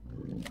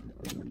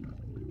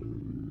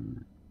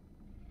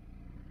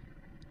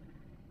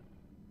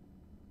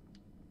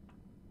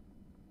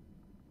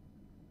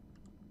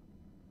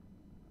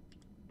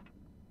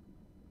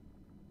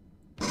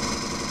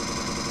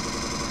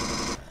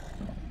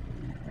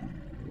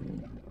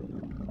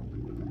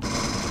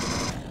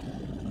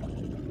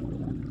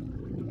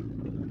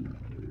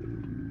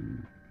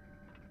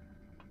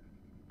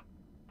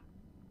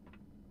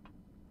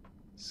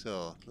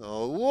 So,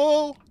 oh,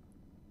 whoa!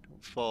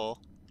 Don't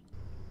fall.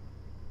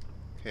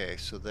 Okay,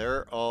 so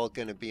they're all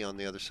going to be on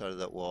the other side of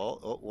that wall.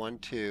 Oh, 1,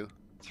 2,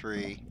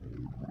 3.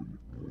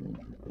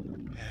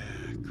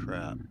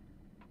 Crap.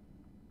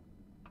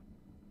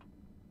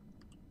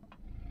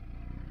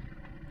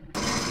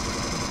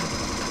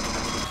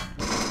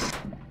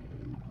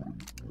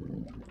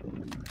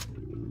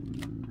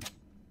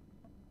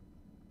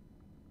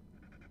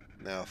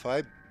 Now, if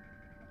I...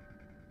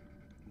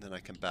 Then I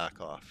can back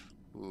off.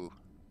 Ooh.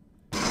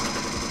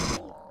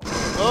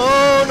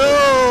 Oh,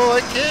 no!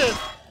 I can't!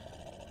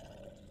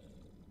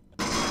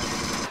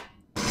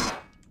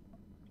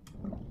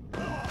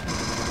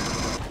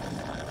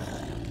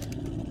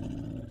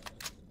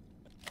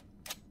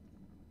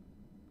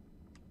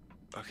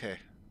 Okay.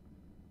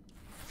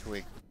 Can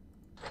we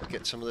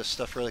get some of this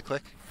stuff really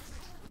quick?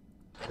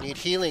 I need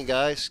healing,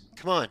 guys.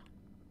 Come on.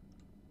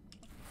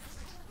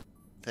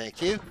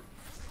 Thank you.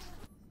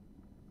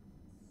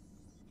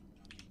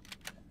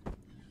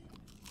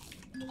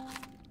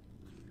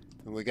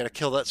 And we gotta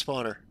kill that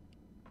spawner.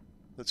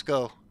 Let's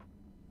go.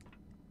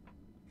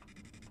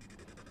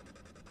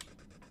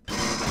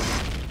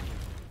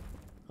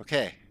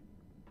 Okay.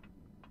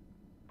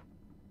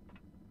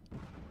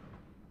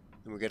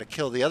 And we gotta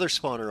kill the other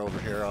spawner over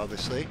here,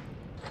 obviously.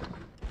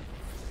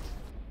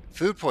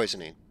 Food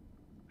poisoning.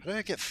 How did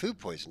I get food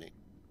poisoning?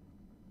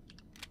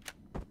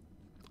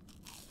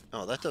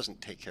 Oh, that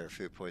doesn't take care of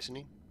food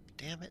poisoning.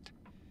 Damn it.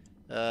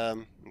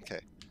 Okay.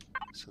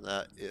 So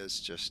that is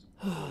just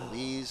one of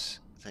these.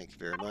 Thank you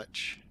very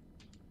much.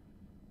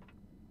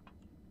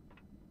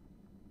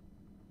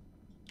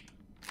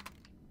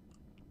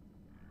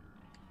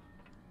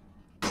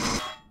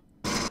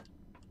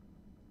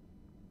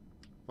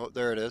 Oh,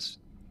 there it is.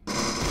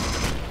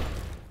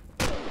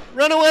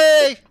 Run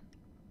away!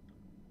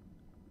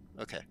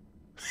 Okay.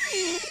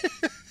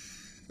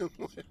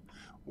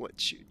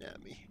 What's shooting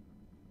at me?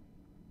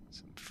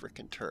 Some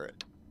frickin'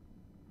 turret.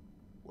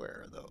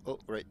 Where though? Oh,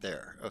 right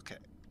there. Okay.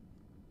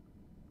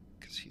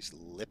 Because he's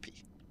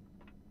lippy.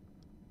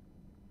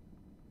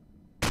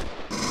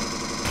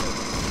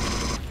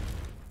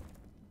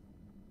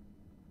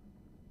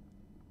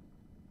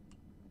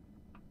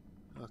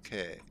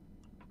 Okay.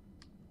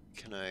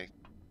 Can I...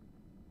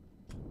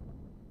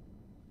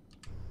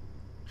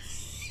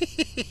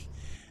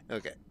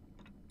 Okay.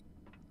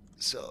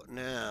 So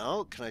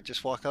now, can I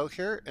just walk out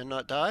here and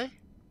not die?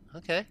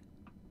 Okay.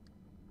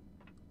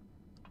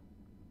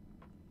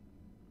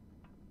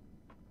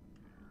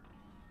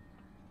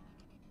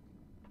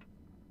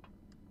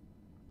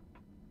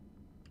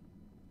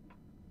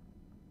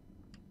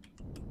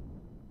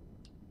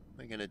 Am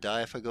I gonna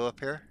die if I go up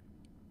here?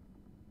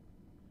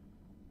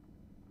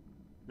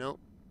 Nope.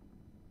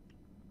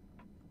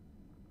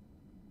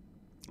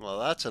 Well,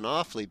 that's an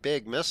awfully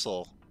big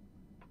missile.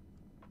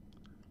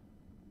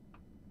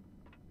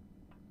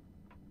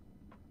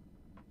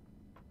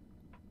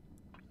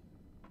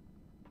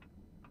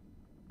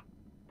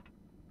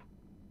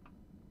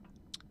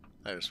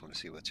 I just want to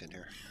see what's in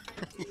here.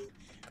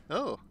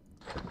 Oh.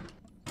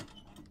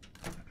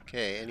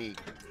 Okay, any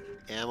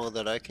ammo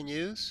that I can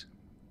use?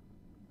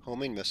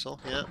 Homing missile,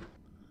 yeah.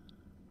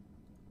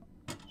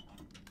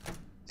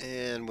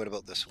 And what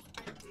about this one?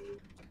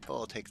 Oh,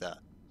 I'll take that.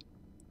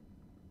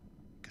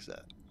 Because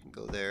that can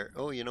go there.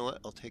 Oh, you know what?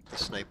 I'll take the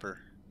sniper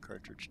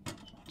cartridge.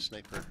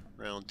 Sniper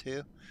round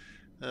 2.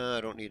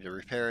 I don't need to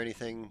repair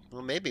anything.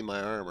 Well, maybe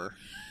my armor.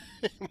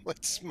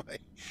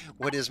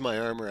 What is my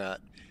armor at?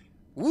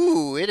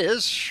 Ooh, it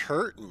is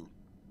hurting.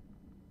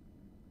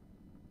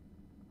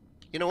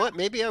 You know what?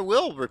 Maybe I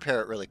will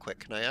repair it really quick.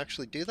 Can I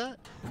actually do that?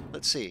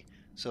 Let's see.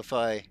 So if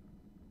I...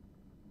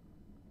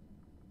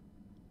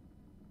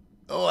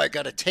 Oh, I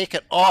got to take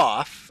it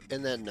off.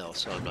 And then, no,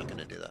 so I'm not going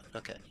to do that.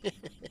 Okay.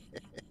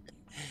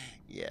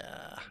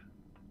 Yeah.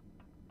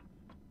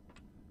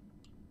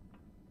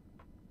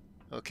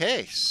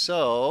 Okay,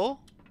 so...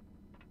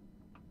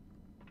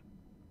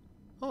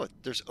 Oh,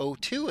 there's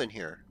O2 in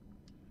here.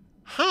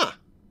 Huh!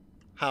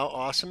 How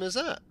awesome is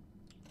that?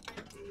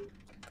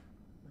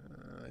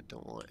 I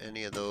don't want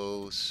any of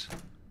those.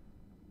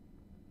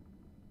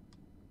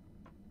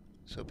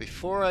 So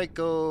before I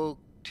go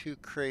too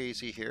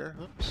crazy here,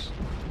 oops.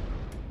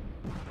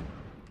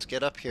 Let's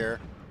get up here.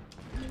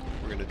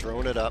 We're going to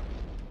drone it up.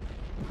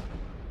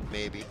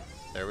 Maybe.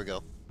 There we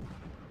go.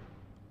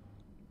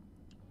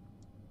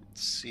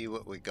 Let's see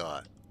what we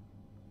got.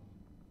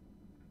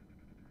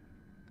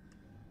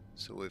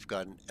 So we've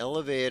got an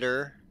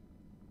elevator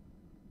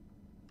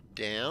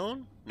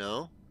down?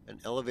 No. An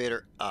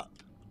elevator up.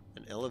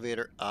 An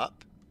elevator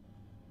up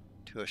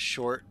to a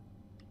short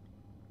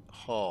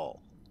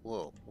hall.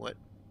 Whoa, what?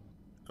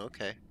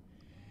 Okay.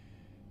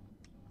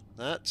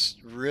 That's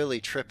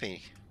really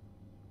trippy.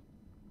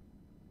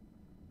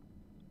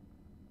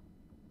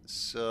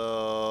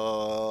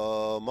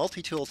 So,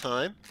 multi-tool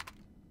time.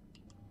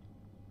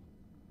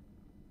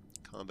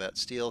 Combat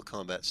steel,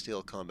 combat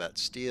steel, combat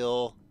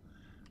steel.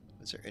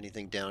 Is there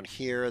anything down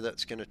here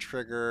that's going to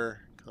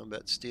trigger?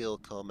 Combat steel,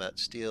 combat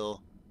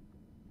steel.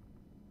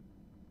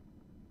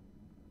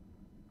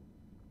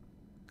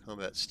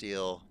 Combat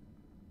steel.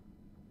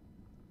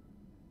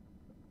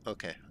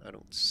 Okay, I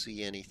don't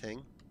see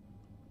anything.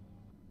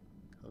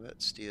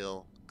 Combat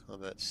steel,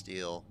 combat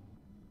steel,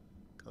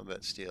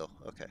 combat steel.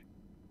 Okay.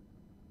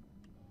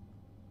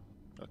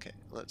 Okay,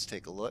 let's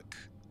take a look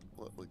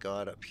what we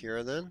got up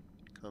here then.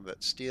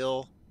 Combat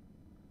steel,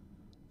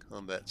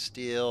 combat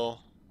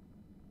steel,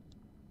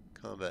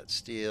 combat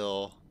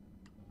steel,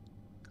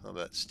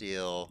 combat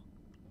steel.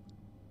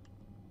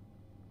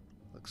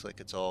 Looks like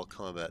it's all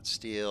combat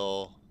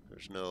steel.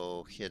 There's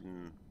no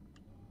hidden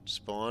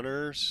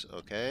spawners.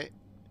 Okay.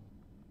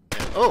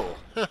 And,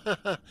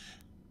 oh!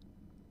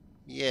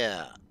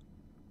 Yeah.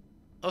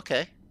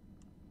 Okay.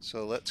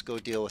 So let's go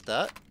deal with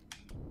that.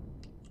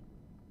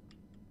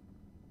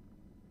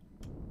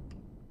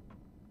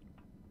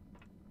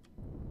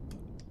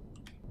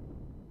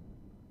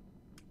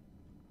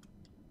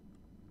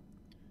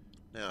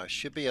 Now I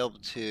should be able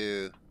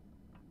to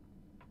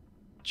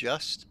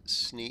just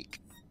sneak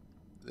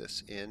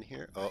this in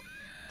here. Oh,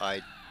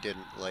 I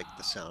didn't like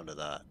the sound of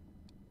that.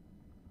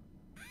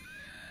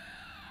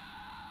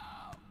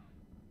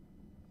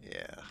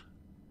 Yeah.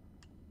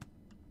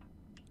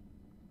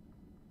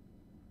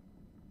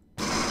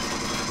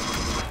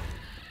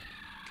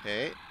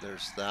 Okay,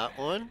 there's that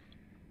one.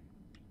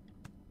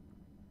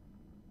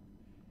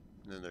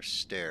 And then there's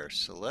stairs.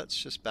 So let's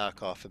just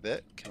back off a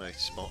bit. Can I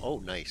spawn? Oh,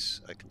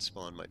 nice. I can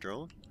spawn my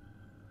drone.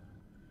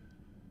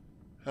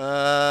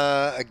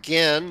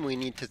 Again, we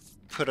need to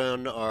put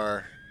on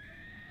our...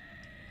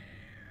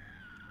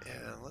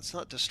 Yeah, let's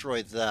not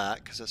destroy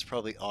that, because that's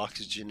probably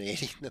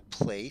oxygenating the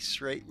place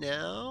right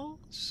now.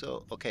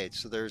 So, okay,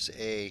 so there's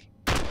a...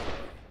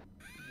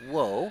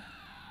 Whoa.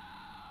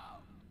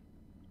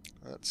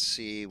 Let's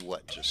see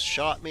what just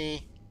shot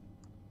me.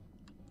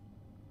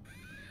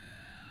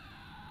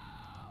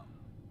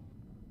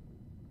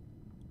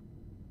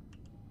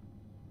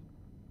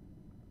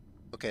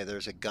 Okay,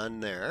 there's a gun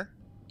there.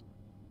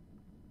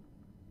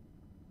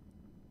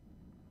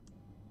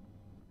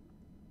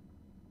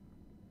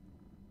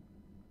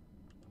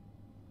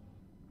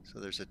 So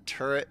there's a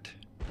turret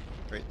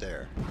right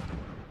there.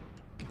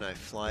 Can I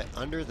fly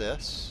under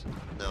this?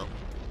 No.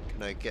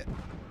 Can I get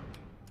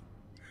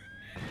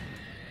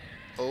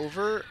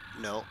over?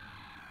 No.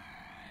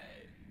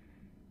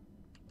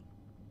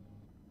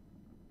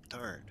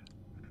 Darn.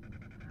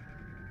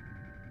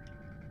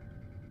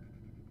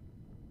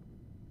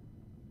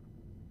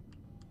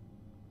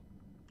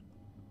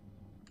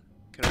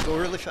 Can I go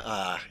really fast?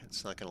 Ah,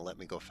 it's not going to let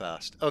me go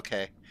fast.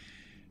 Okay.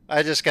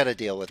 I just got to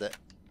deal with it.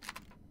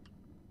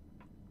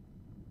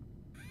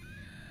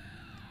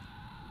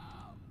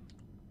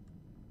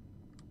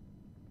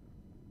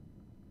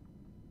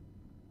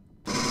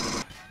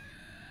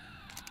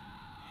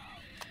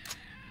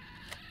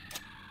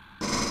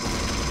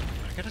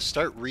 I got to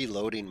start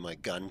reloading my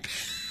gun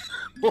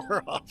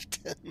more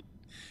often.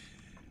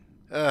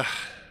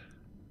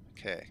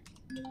 Okay.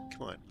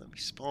 Come on, let me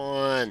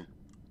spawn.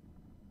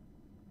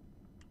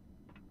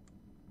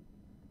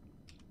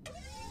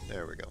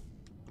 There we go.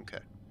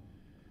 Okay.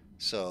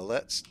 So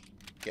let's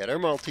get our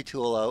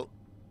multi-tool out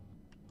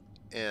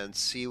and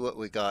see what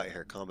we got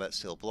here. Combat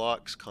steel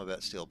blocks,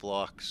 combat steel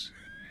blocks,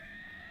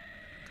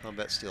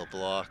 combat steel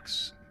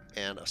blocks,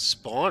 and a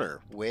spawner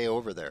way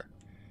over there.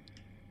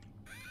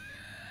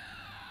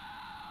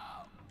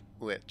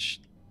 Which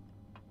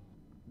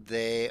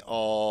they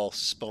all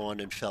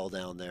spawned and fell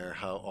down there.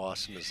 How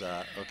awesome is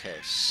that? Okay,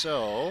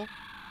 so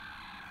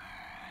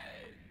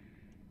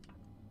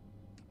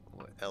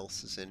what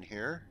else is in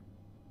here?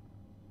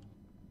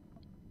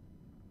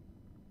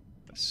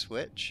 A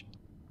switch.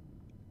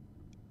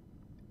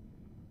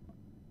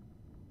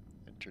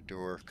 Enter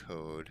door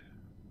code.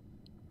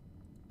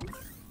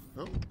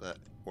 Oh, that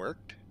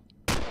worked.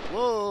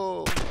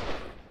 Whoa!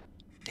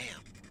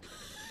 Damn.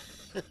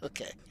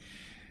 Okay.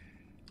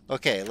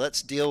 Okay,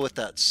 let's deal with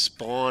that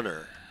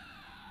spawner.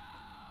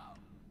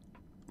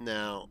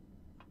 Now,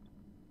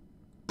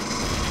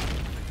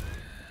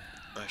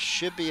 I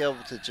should be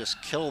able to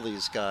just kill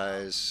these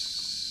guys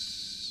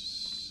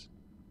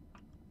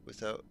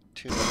without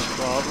too much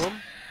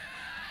problem.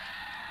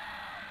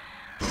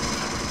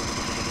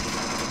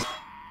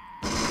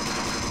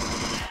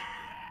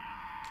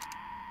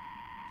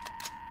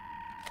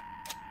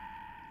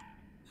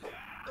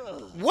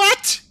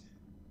 What?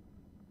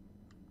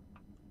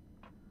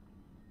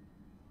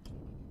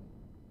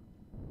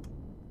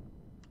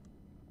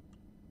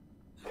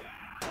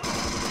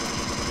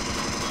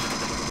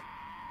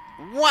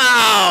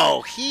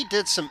 Wow! He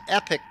did some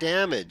epic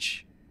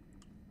damage.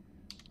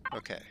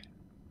 Okay,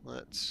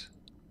 let's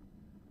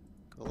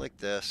go like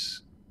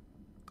this.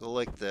 Go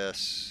like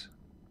this.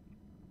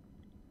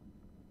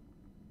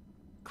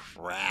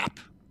 Crap.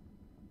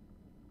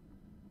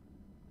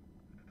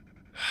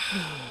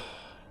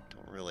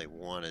 Don't really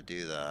want to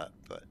do that,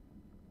 but...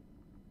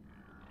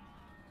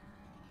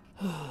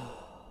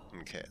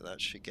 Okay,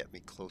 that should get me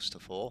close to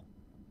full.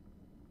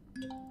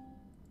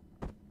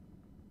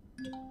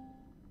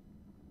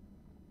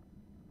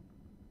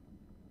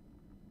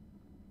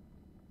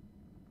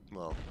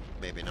 Well,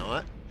 maybe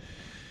not.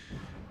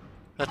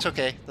 That's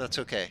okay. That's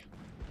okay.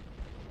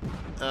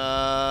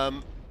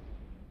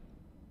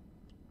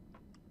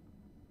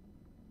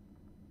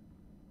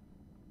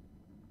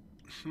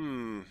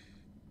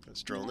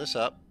 Let's drone this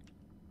up.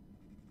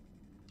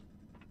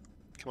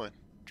 Come on.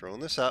 Drone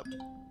this up.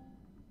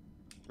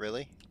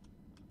 Really?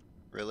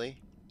 Really?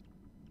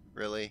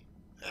 Really?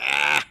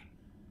 Ah!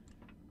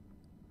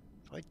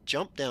 If I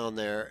jump down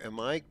there, am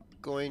I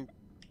going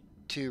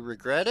to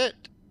regret it?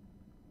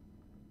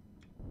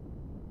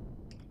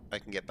 I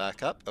can get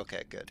back up?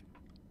 Okay, good.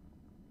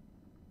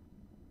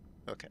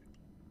 Okay.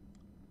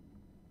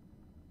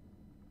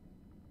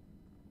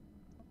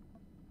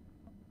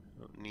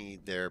 Don't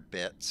need their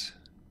bits.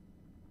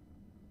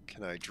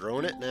 Can I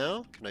drone it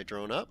now? Can I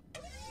drone up?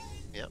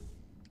 Yep.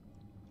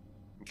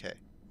 Okay.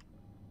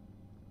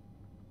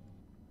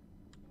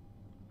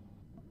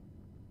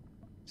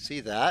 See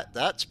that?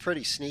 That's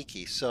pretty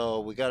sneaky. So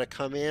we got to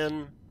come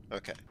in.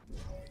 Okay.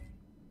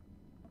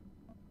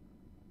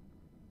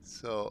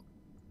 So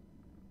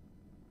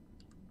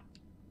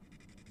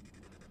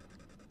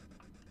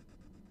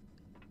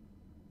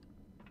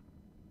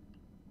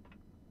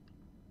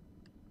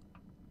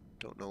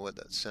don't know what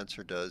that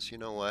sensor does. You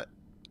know what?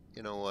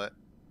 You know what?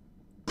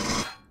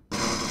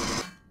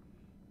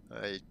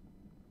 I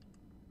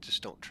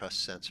just don't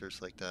trust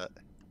sensors like that.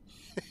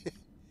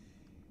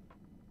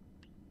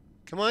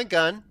 Come on,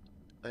 gun.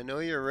 I know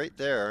you're right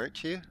there,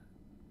 aren't you?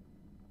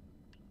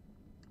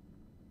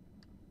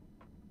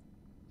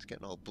 It's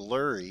getting all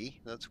blurry.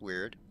 That's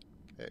weird.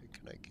 Okay,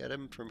 can I get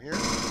him from here?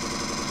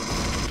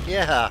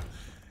 Yeah.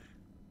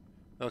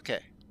 Okay.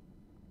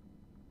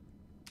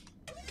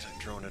 Can I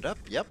drone it up?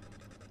 Yep.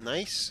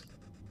 Nice.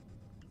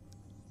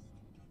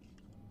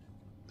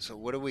 So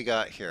what do we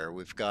got here?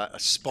 We've got a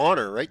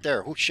spawner right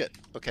there. Oh shit.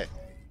 Okay.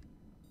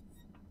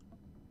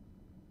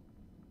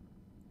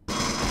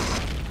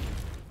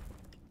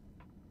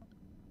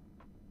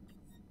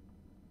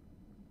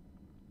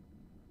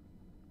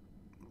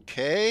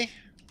 Okay.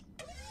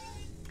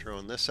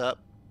 Drone this up.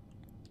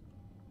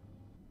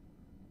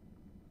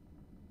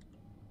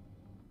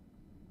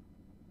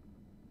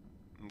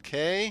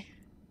 Okay.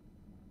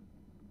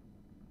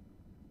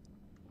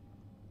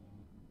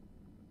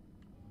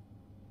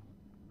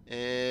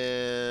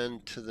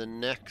 And to the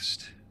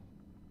next.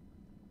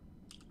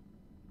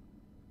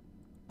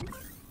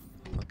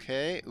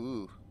 Okay.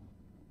 Ooh.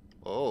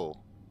 Oh.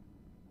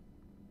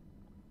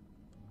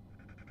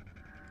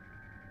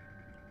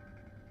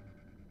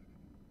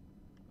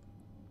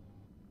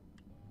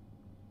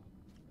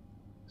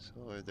 So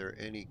are there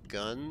any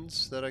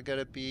guns that I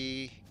gotta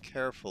be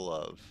careful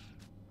of?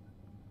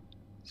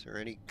 Is there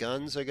any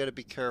guns I gotta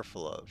be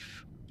careful of?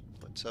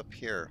 What's up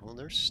here? Well,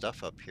 there's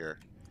stuff up here.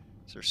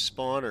 Is there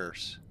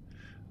spawners?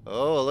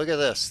 Oh, look at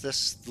this.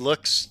 This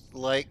looks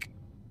like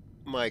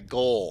my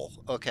goal.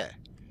 Okay.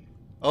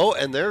 Oh,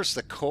 and there's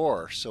the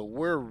core. So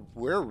we're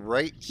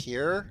right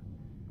here.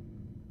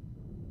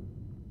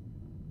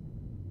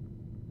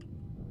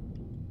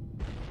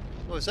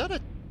 Oh, is that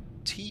a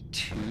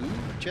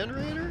T2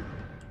 generator?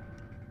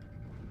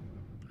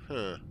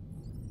 Huh.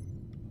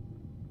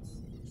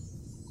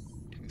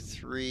 2,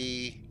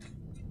 3.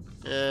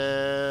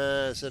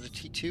 Is that a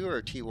T2 or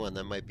a T1?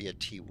 That might be a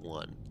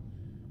T1.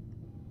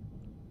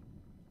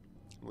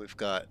 We've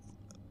got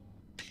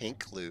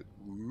pink loot.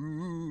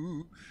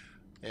 Ooh.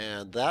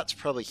 And that's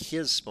probably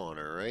his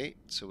spawner, right?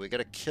 So we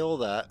gotta kill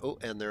that. Oh,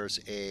 and there's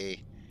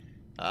a...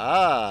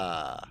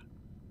 Ah!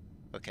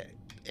 Okay.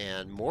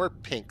 And more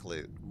pink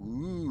loot.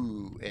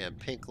 Ooh! And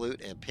pink loot,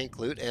 and pink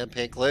loot, and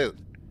pink loot.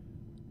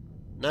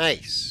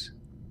 Nice!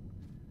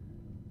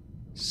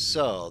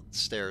 So, the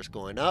stairs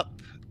going up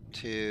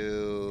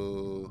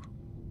to...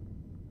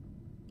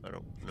 I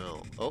don't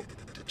know. Oh,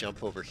 to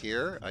jump over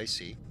here. I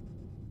see.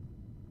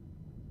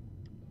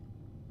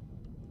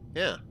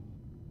 Yeah.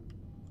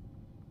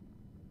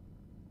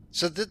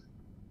 So,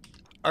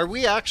 are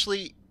we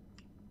actually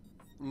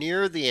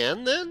near the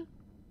end then?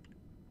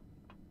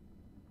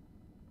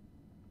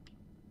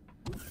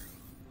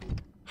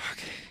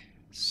 Okay.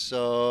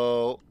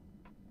 So,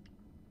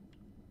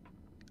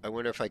 I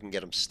wonder if I can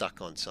get him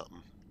stuck on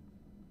something.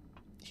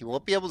 He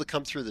won't be able to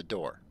come through the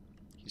door.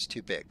 He's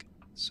too big.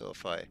 So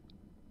if I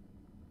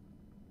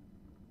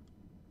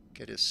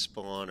get his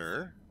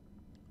spawner,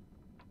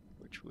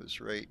 which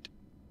was right...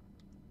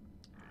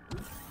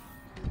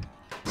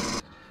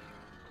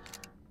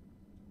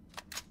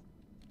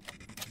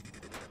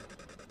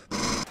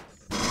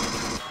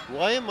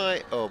 Why am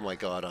I... Oh my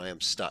god, I am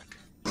stuck.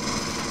 The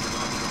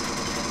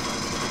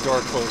door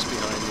closed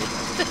behind me.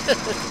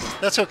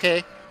 That's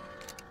okay.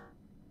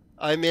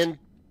 I'm in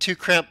too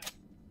cramped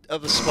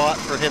of a spot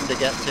for him to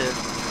get to.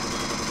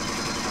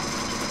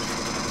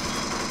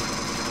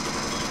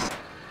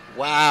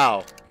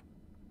 Wow.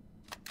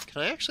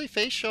 Can I actually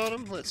face shot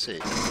him? Let's see.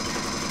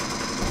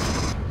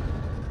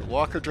 The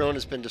walker drone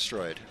has been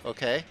destroyed.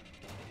 Okay.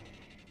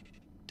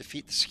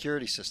 Defeat the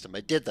security system.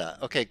 I did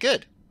that. Okay,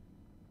 good.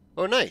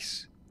 Oh,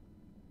 nice.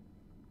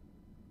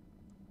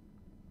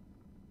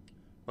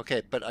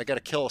 Okay, but I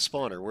gotta kill a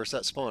spawner. Where's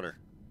that spawner?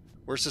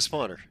 Where's the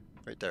spawner?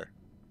 Right there.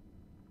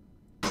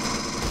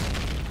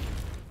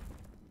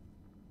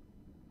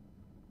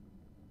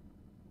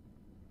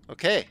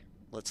 Okay,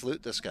 let's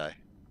loot this guy.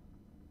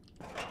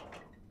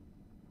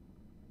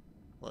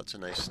 Lots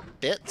of nice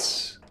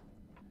bits.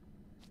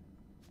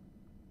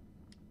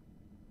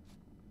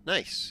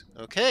 Nice.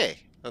 Okay,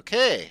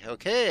 okay,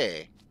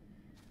 okay.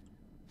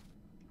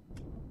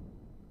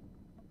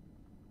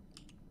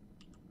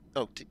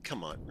 Oh,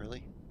 come on,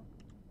 really?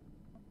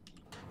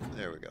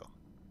 There we go.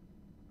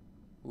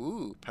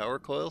 Ooh, power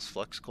coils,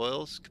 flux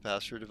coils,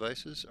 capacitor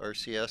devices,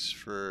 RCS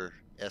for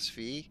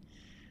SV,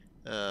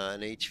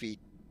 an HV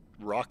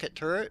rocket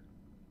turret,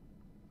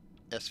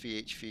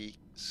 SVHV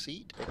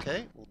seat.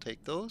 Okay, we'll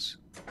take those.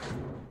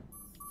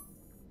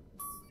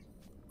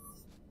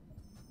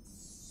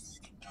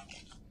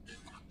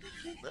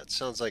 That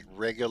sounds like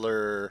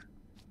regular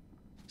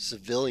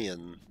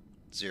civilian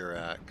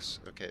Xerax.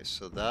 Okay,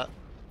 so that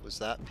was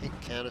that pink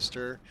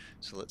canister.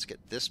 So let's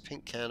get this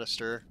pink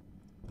canister.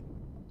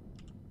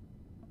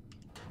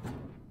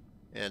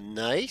 And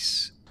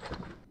nice.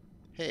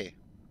 Hey.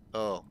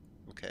 Oh,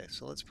 okay,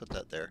 so let's put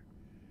that there.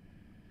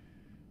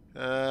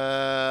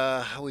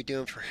 How are we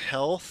doing for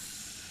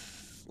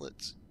health?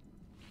 Let's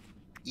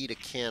eat a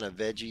can of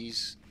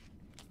veggies.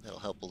 That'll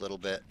help a little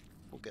bit.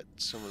 We'll get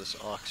some of this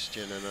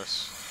oxygen in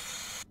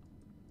us.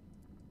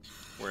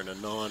 We're in a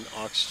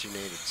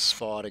non-oxygenated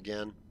spot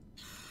again.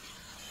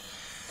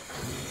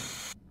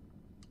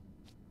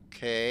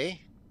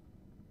 Okay.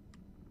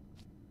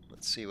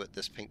 Let's see what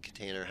this pink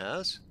container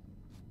has.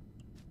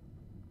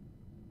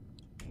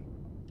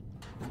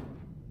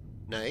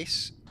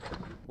 Nice.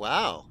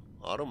 Wow.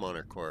 Auto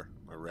monitor core.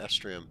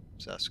 Arestrium.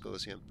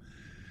 Zascosium.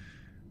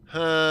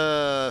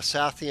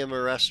 Sathium,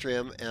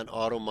 Arestrium, and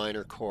Auto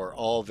Miner Core.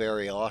 All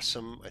very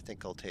awesome. I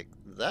think I'll take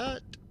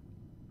that.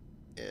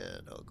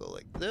 And I'll go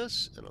like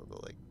this. And I'll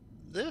go like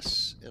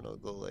this. And I'll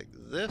go like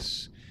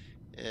this.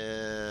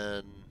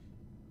 And...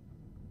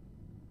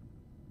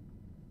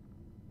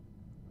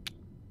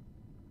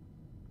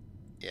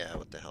 yeah,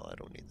 what the hell? I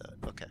don't need that.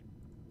 Okay.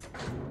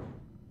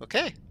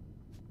 Okay.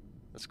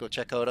 Let's go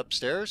check out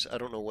upstairs. I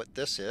don't know what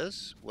this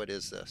is. What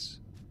is this?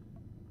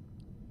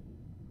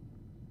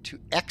 To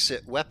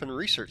exit Weapon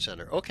Research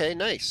Center. Okay,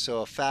 nice.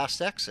 So a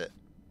fast exit.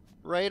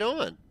 Right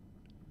on.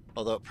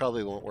 Although it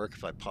probably won't work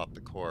if I pop the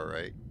core,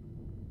 right?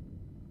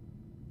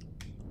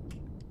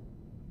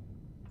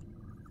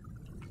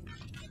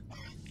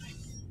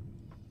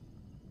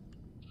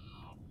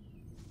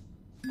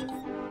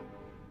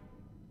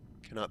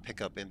 Cannot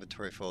pick up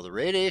inventory folder. The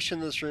radiation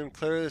in this room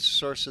clearly is the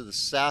source of the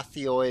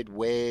Sathioid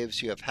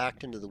waves. You have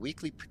hacked into the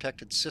weakly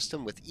protected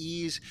system with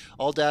ease.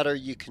 All data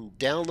you can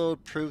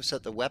download proves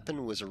that the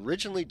weapon was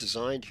originally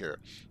designed here.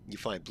 You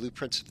find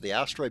blueprints of the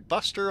asteroid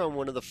Buster on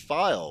one of the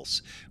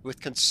files.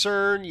 With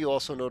concern, you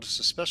also notice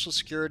a special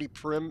security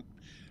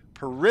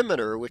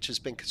perimeter which has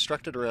been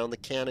constructed around the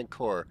cannon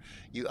core.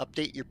 You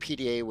update your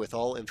PDA with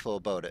all info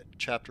about it.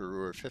 Chapter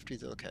Ruler 50.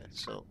 Okay,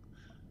 so...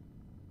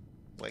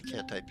 why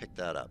can't I pick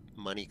that up?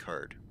 Money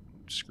card.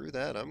 Screw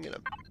that. I'm gonna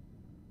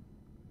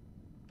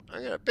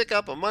pick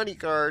up a money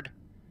card.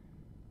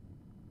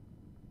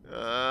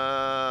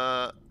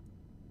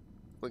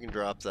 We can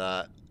drop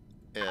that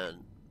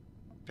and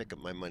pick up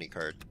my money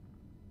card.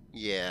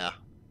 Yeah.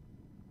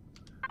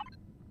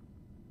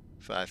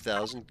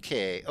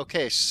 5,000K.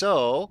 Okay,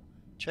 so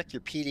check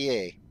your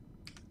PDA.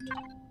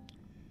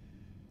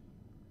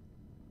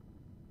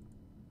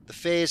 The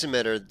phase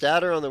emitter. The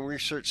data on the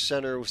research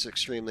center was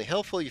extremely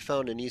helpful. You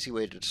found an easy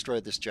way to destroy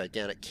this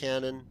gigantic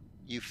cannon.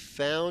 You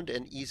found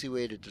an easy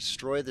way to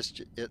destroy this.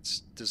 It's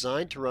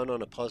designed to run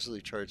on a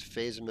positively charged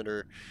phase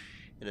emitter,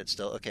 and it's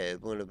still okay.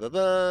 No,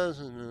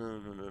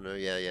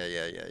 yeah.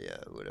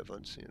 Would have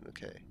unseen.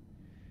 Okay.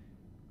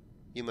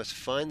 You must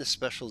find the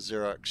special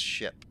Xerox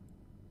ship.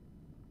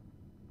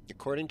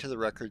 According to the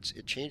records,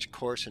 it changed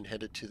course and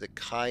headed to the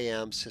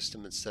Kayam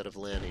system instead of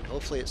landing.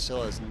 Hopefully it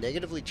still has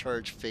negatively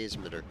charged phase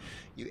emitter.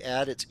 You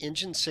add its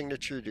engine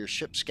signature to your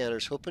ship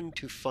scanners, hoping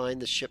to find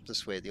the ship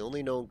this way. The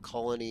only known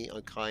colony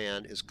on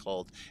Cayenne is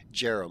called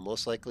Jera.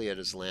 Most likely it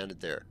has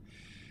landed there.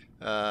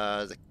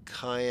 The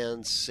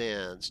Cayenne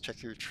Sands.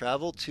 Check your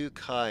travel to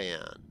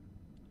Cayenne.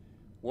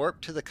 Warp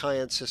to the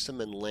Cayenne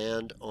system and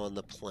land on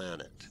the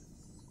planet.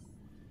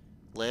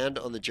 Land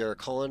on the Jera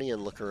colony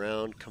and look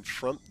around.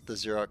 Confront the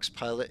Xerox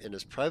pilot in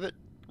his private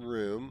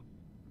room.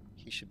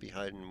 He should be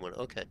hiding in one.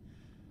 Okay.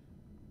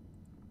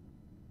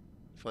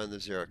 Find the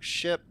Xerox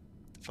ship.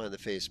 Find the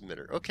phase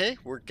emitter. Okay,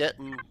 we're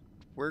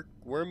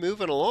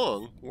moving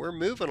along. We're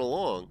moving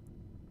along.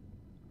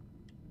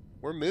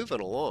 We're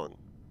moving along.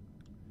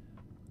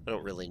 I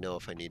don't really know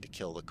if I need to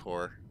kill the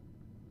core.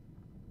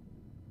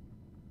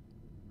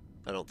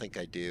 I don't think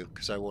I do,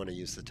 because I want to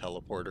use the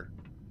teleporter.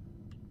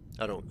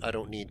 I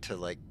don't need to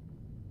like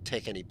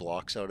take any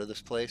blocks out of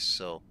this place,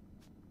 so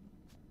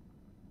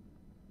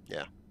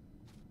yeah.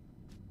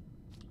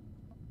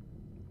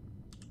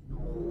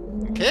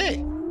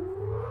 Okay.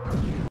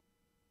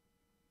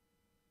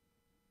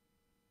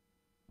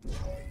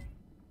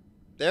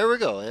 There we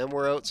go, and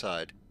we're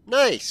outside.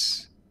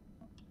 Nice.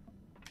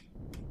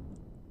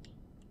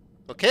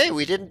 Okay,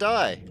 we didn't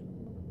die.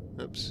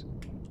 Oops.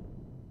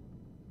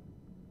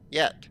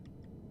 Yet.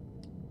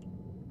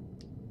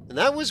 And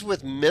that was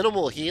with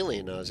minimal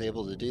healing. I was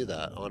able to do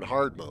that on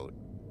hard mode.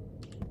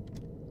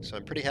 So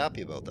I'm pretty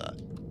happy about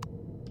that.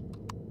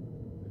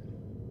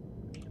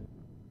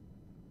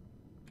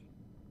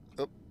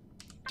 Oh,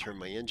 turn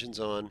my engines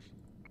on.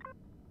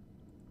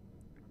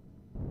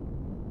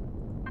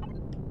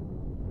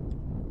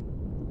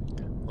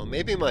 Well,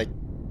 maybe my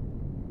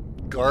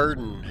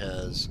garden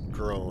has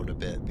grown a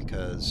bit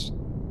because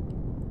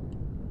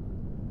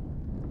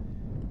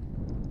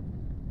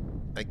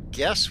I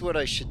guess what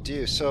I should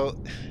do,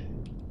 so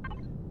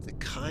the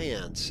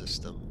Cayenne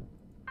system,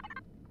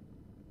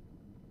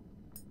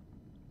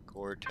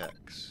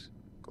 Vortex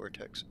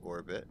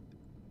orbit,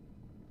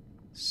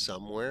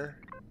 somewhere.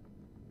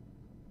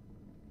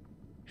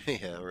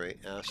 Yeah, right,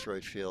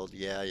 asteroid field,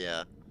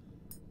 yeah.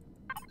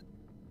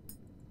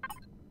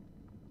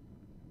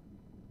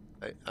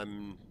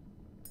 I'm...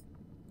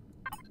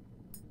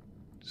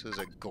 So is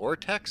it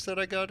Gore-Tex that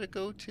I gotta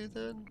go to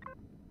then?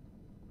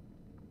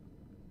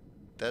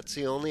 That's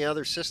the only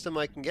other system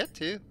I can get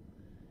to.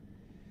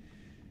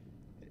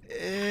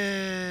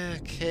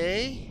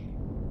 Okay.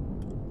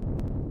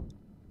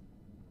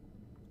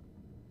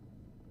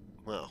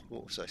 Well,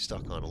 what was I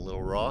stuck on? A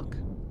little rock?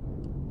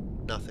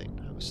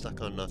 Nothing. I was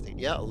stuck on nothing.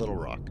 Yeah, a little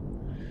rock.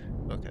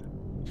 Okay.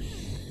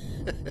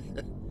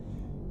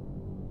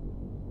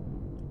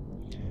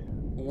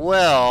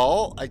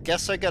 Well, I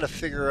guess I gotta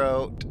figure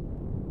out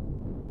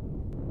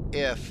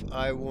if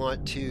I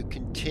want to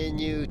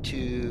continue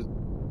to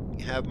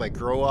have my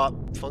grow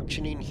op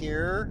functioning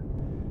here.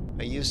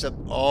 I used up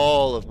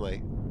all of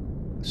my...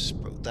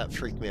 That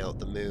freaked me out.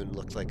 The moon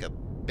looked like a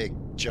big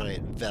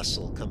giant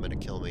vessel coming to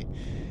kill me.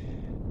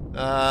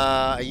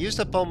 I used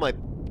up all my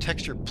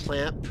textured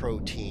plant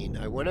protein.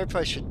 I wonder if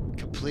I should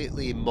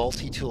completely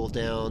multi-tool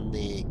down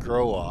the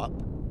grow op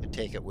and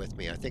take it with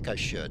me. I think I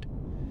should.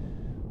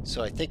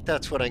 So I think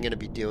that's what I'm going to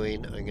be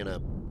doing. I'm going to...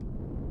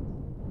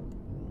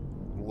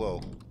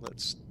 Whoa.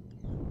 Let's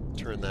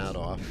turn that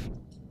off.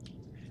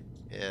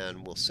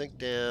 And we'll sink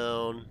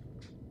down.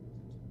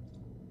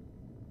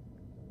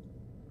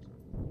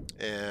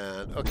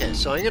 And okay,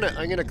 so I'm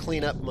gonna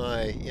clean up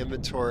my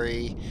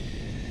inventory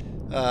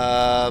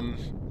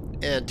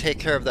and take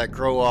care of that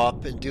grow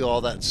op and do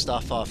all that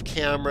stuff off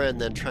camera, and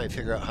then try and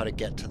figure out how to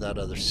get to that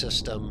other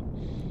system.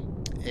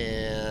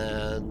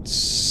 And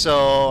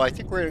so I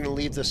think we're going to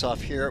leave this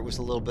off here. It was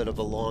a little bit of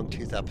a long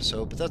tooth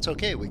episode, but that's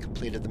okay. We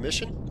completed the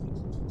mission.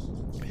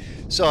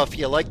 So if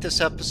you like this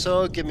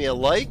episode, give me a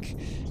like.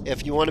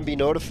 If you want to be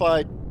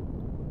notified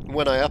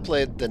when I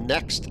upload the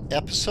next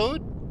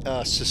episode,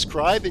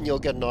 subscribe and you'll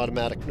get an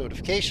automatic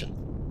notification.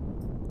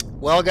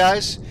 Well,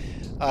 guys,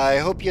 I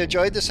hope you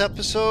enjoyed this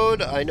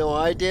episode. I know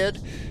I did.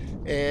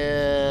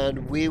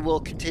 And we will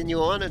continue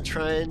on and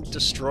try and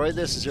destroy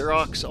this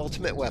Xerox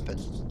ultimate weapon.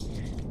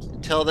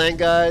 Until then,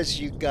 guys,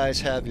 you guys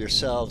have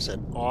yourselves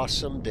an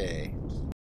awesome day.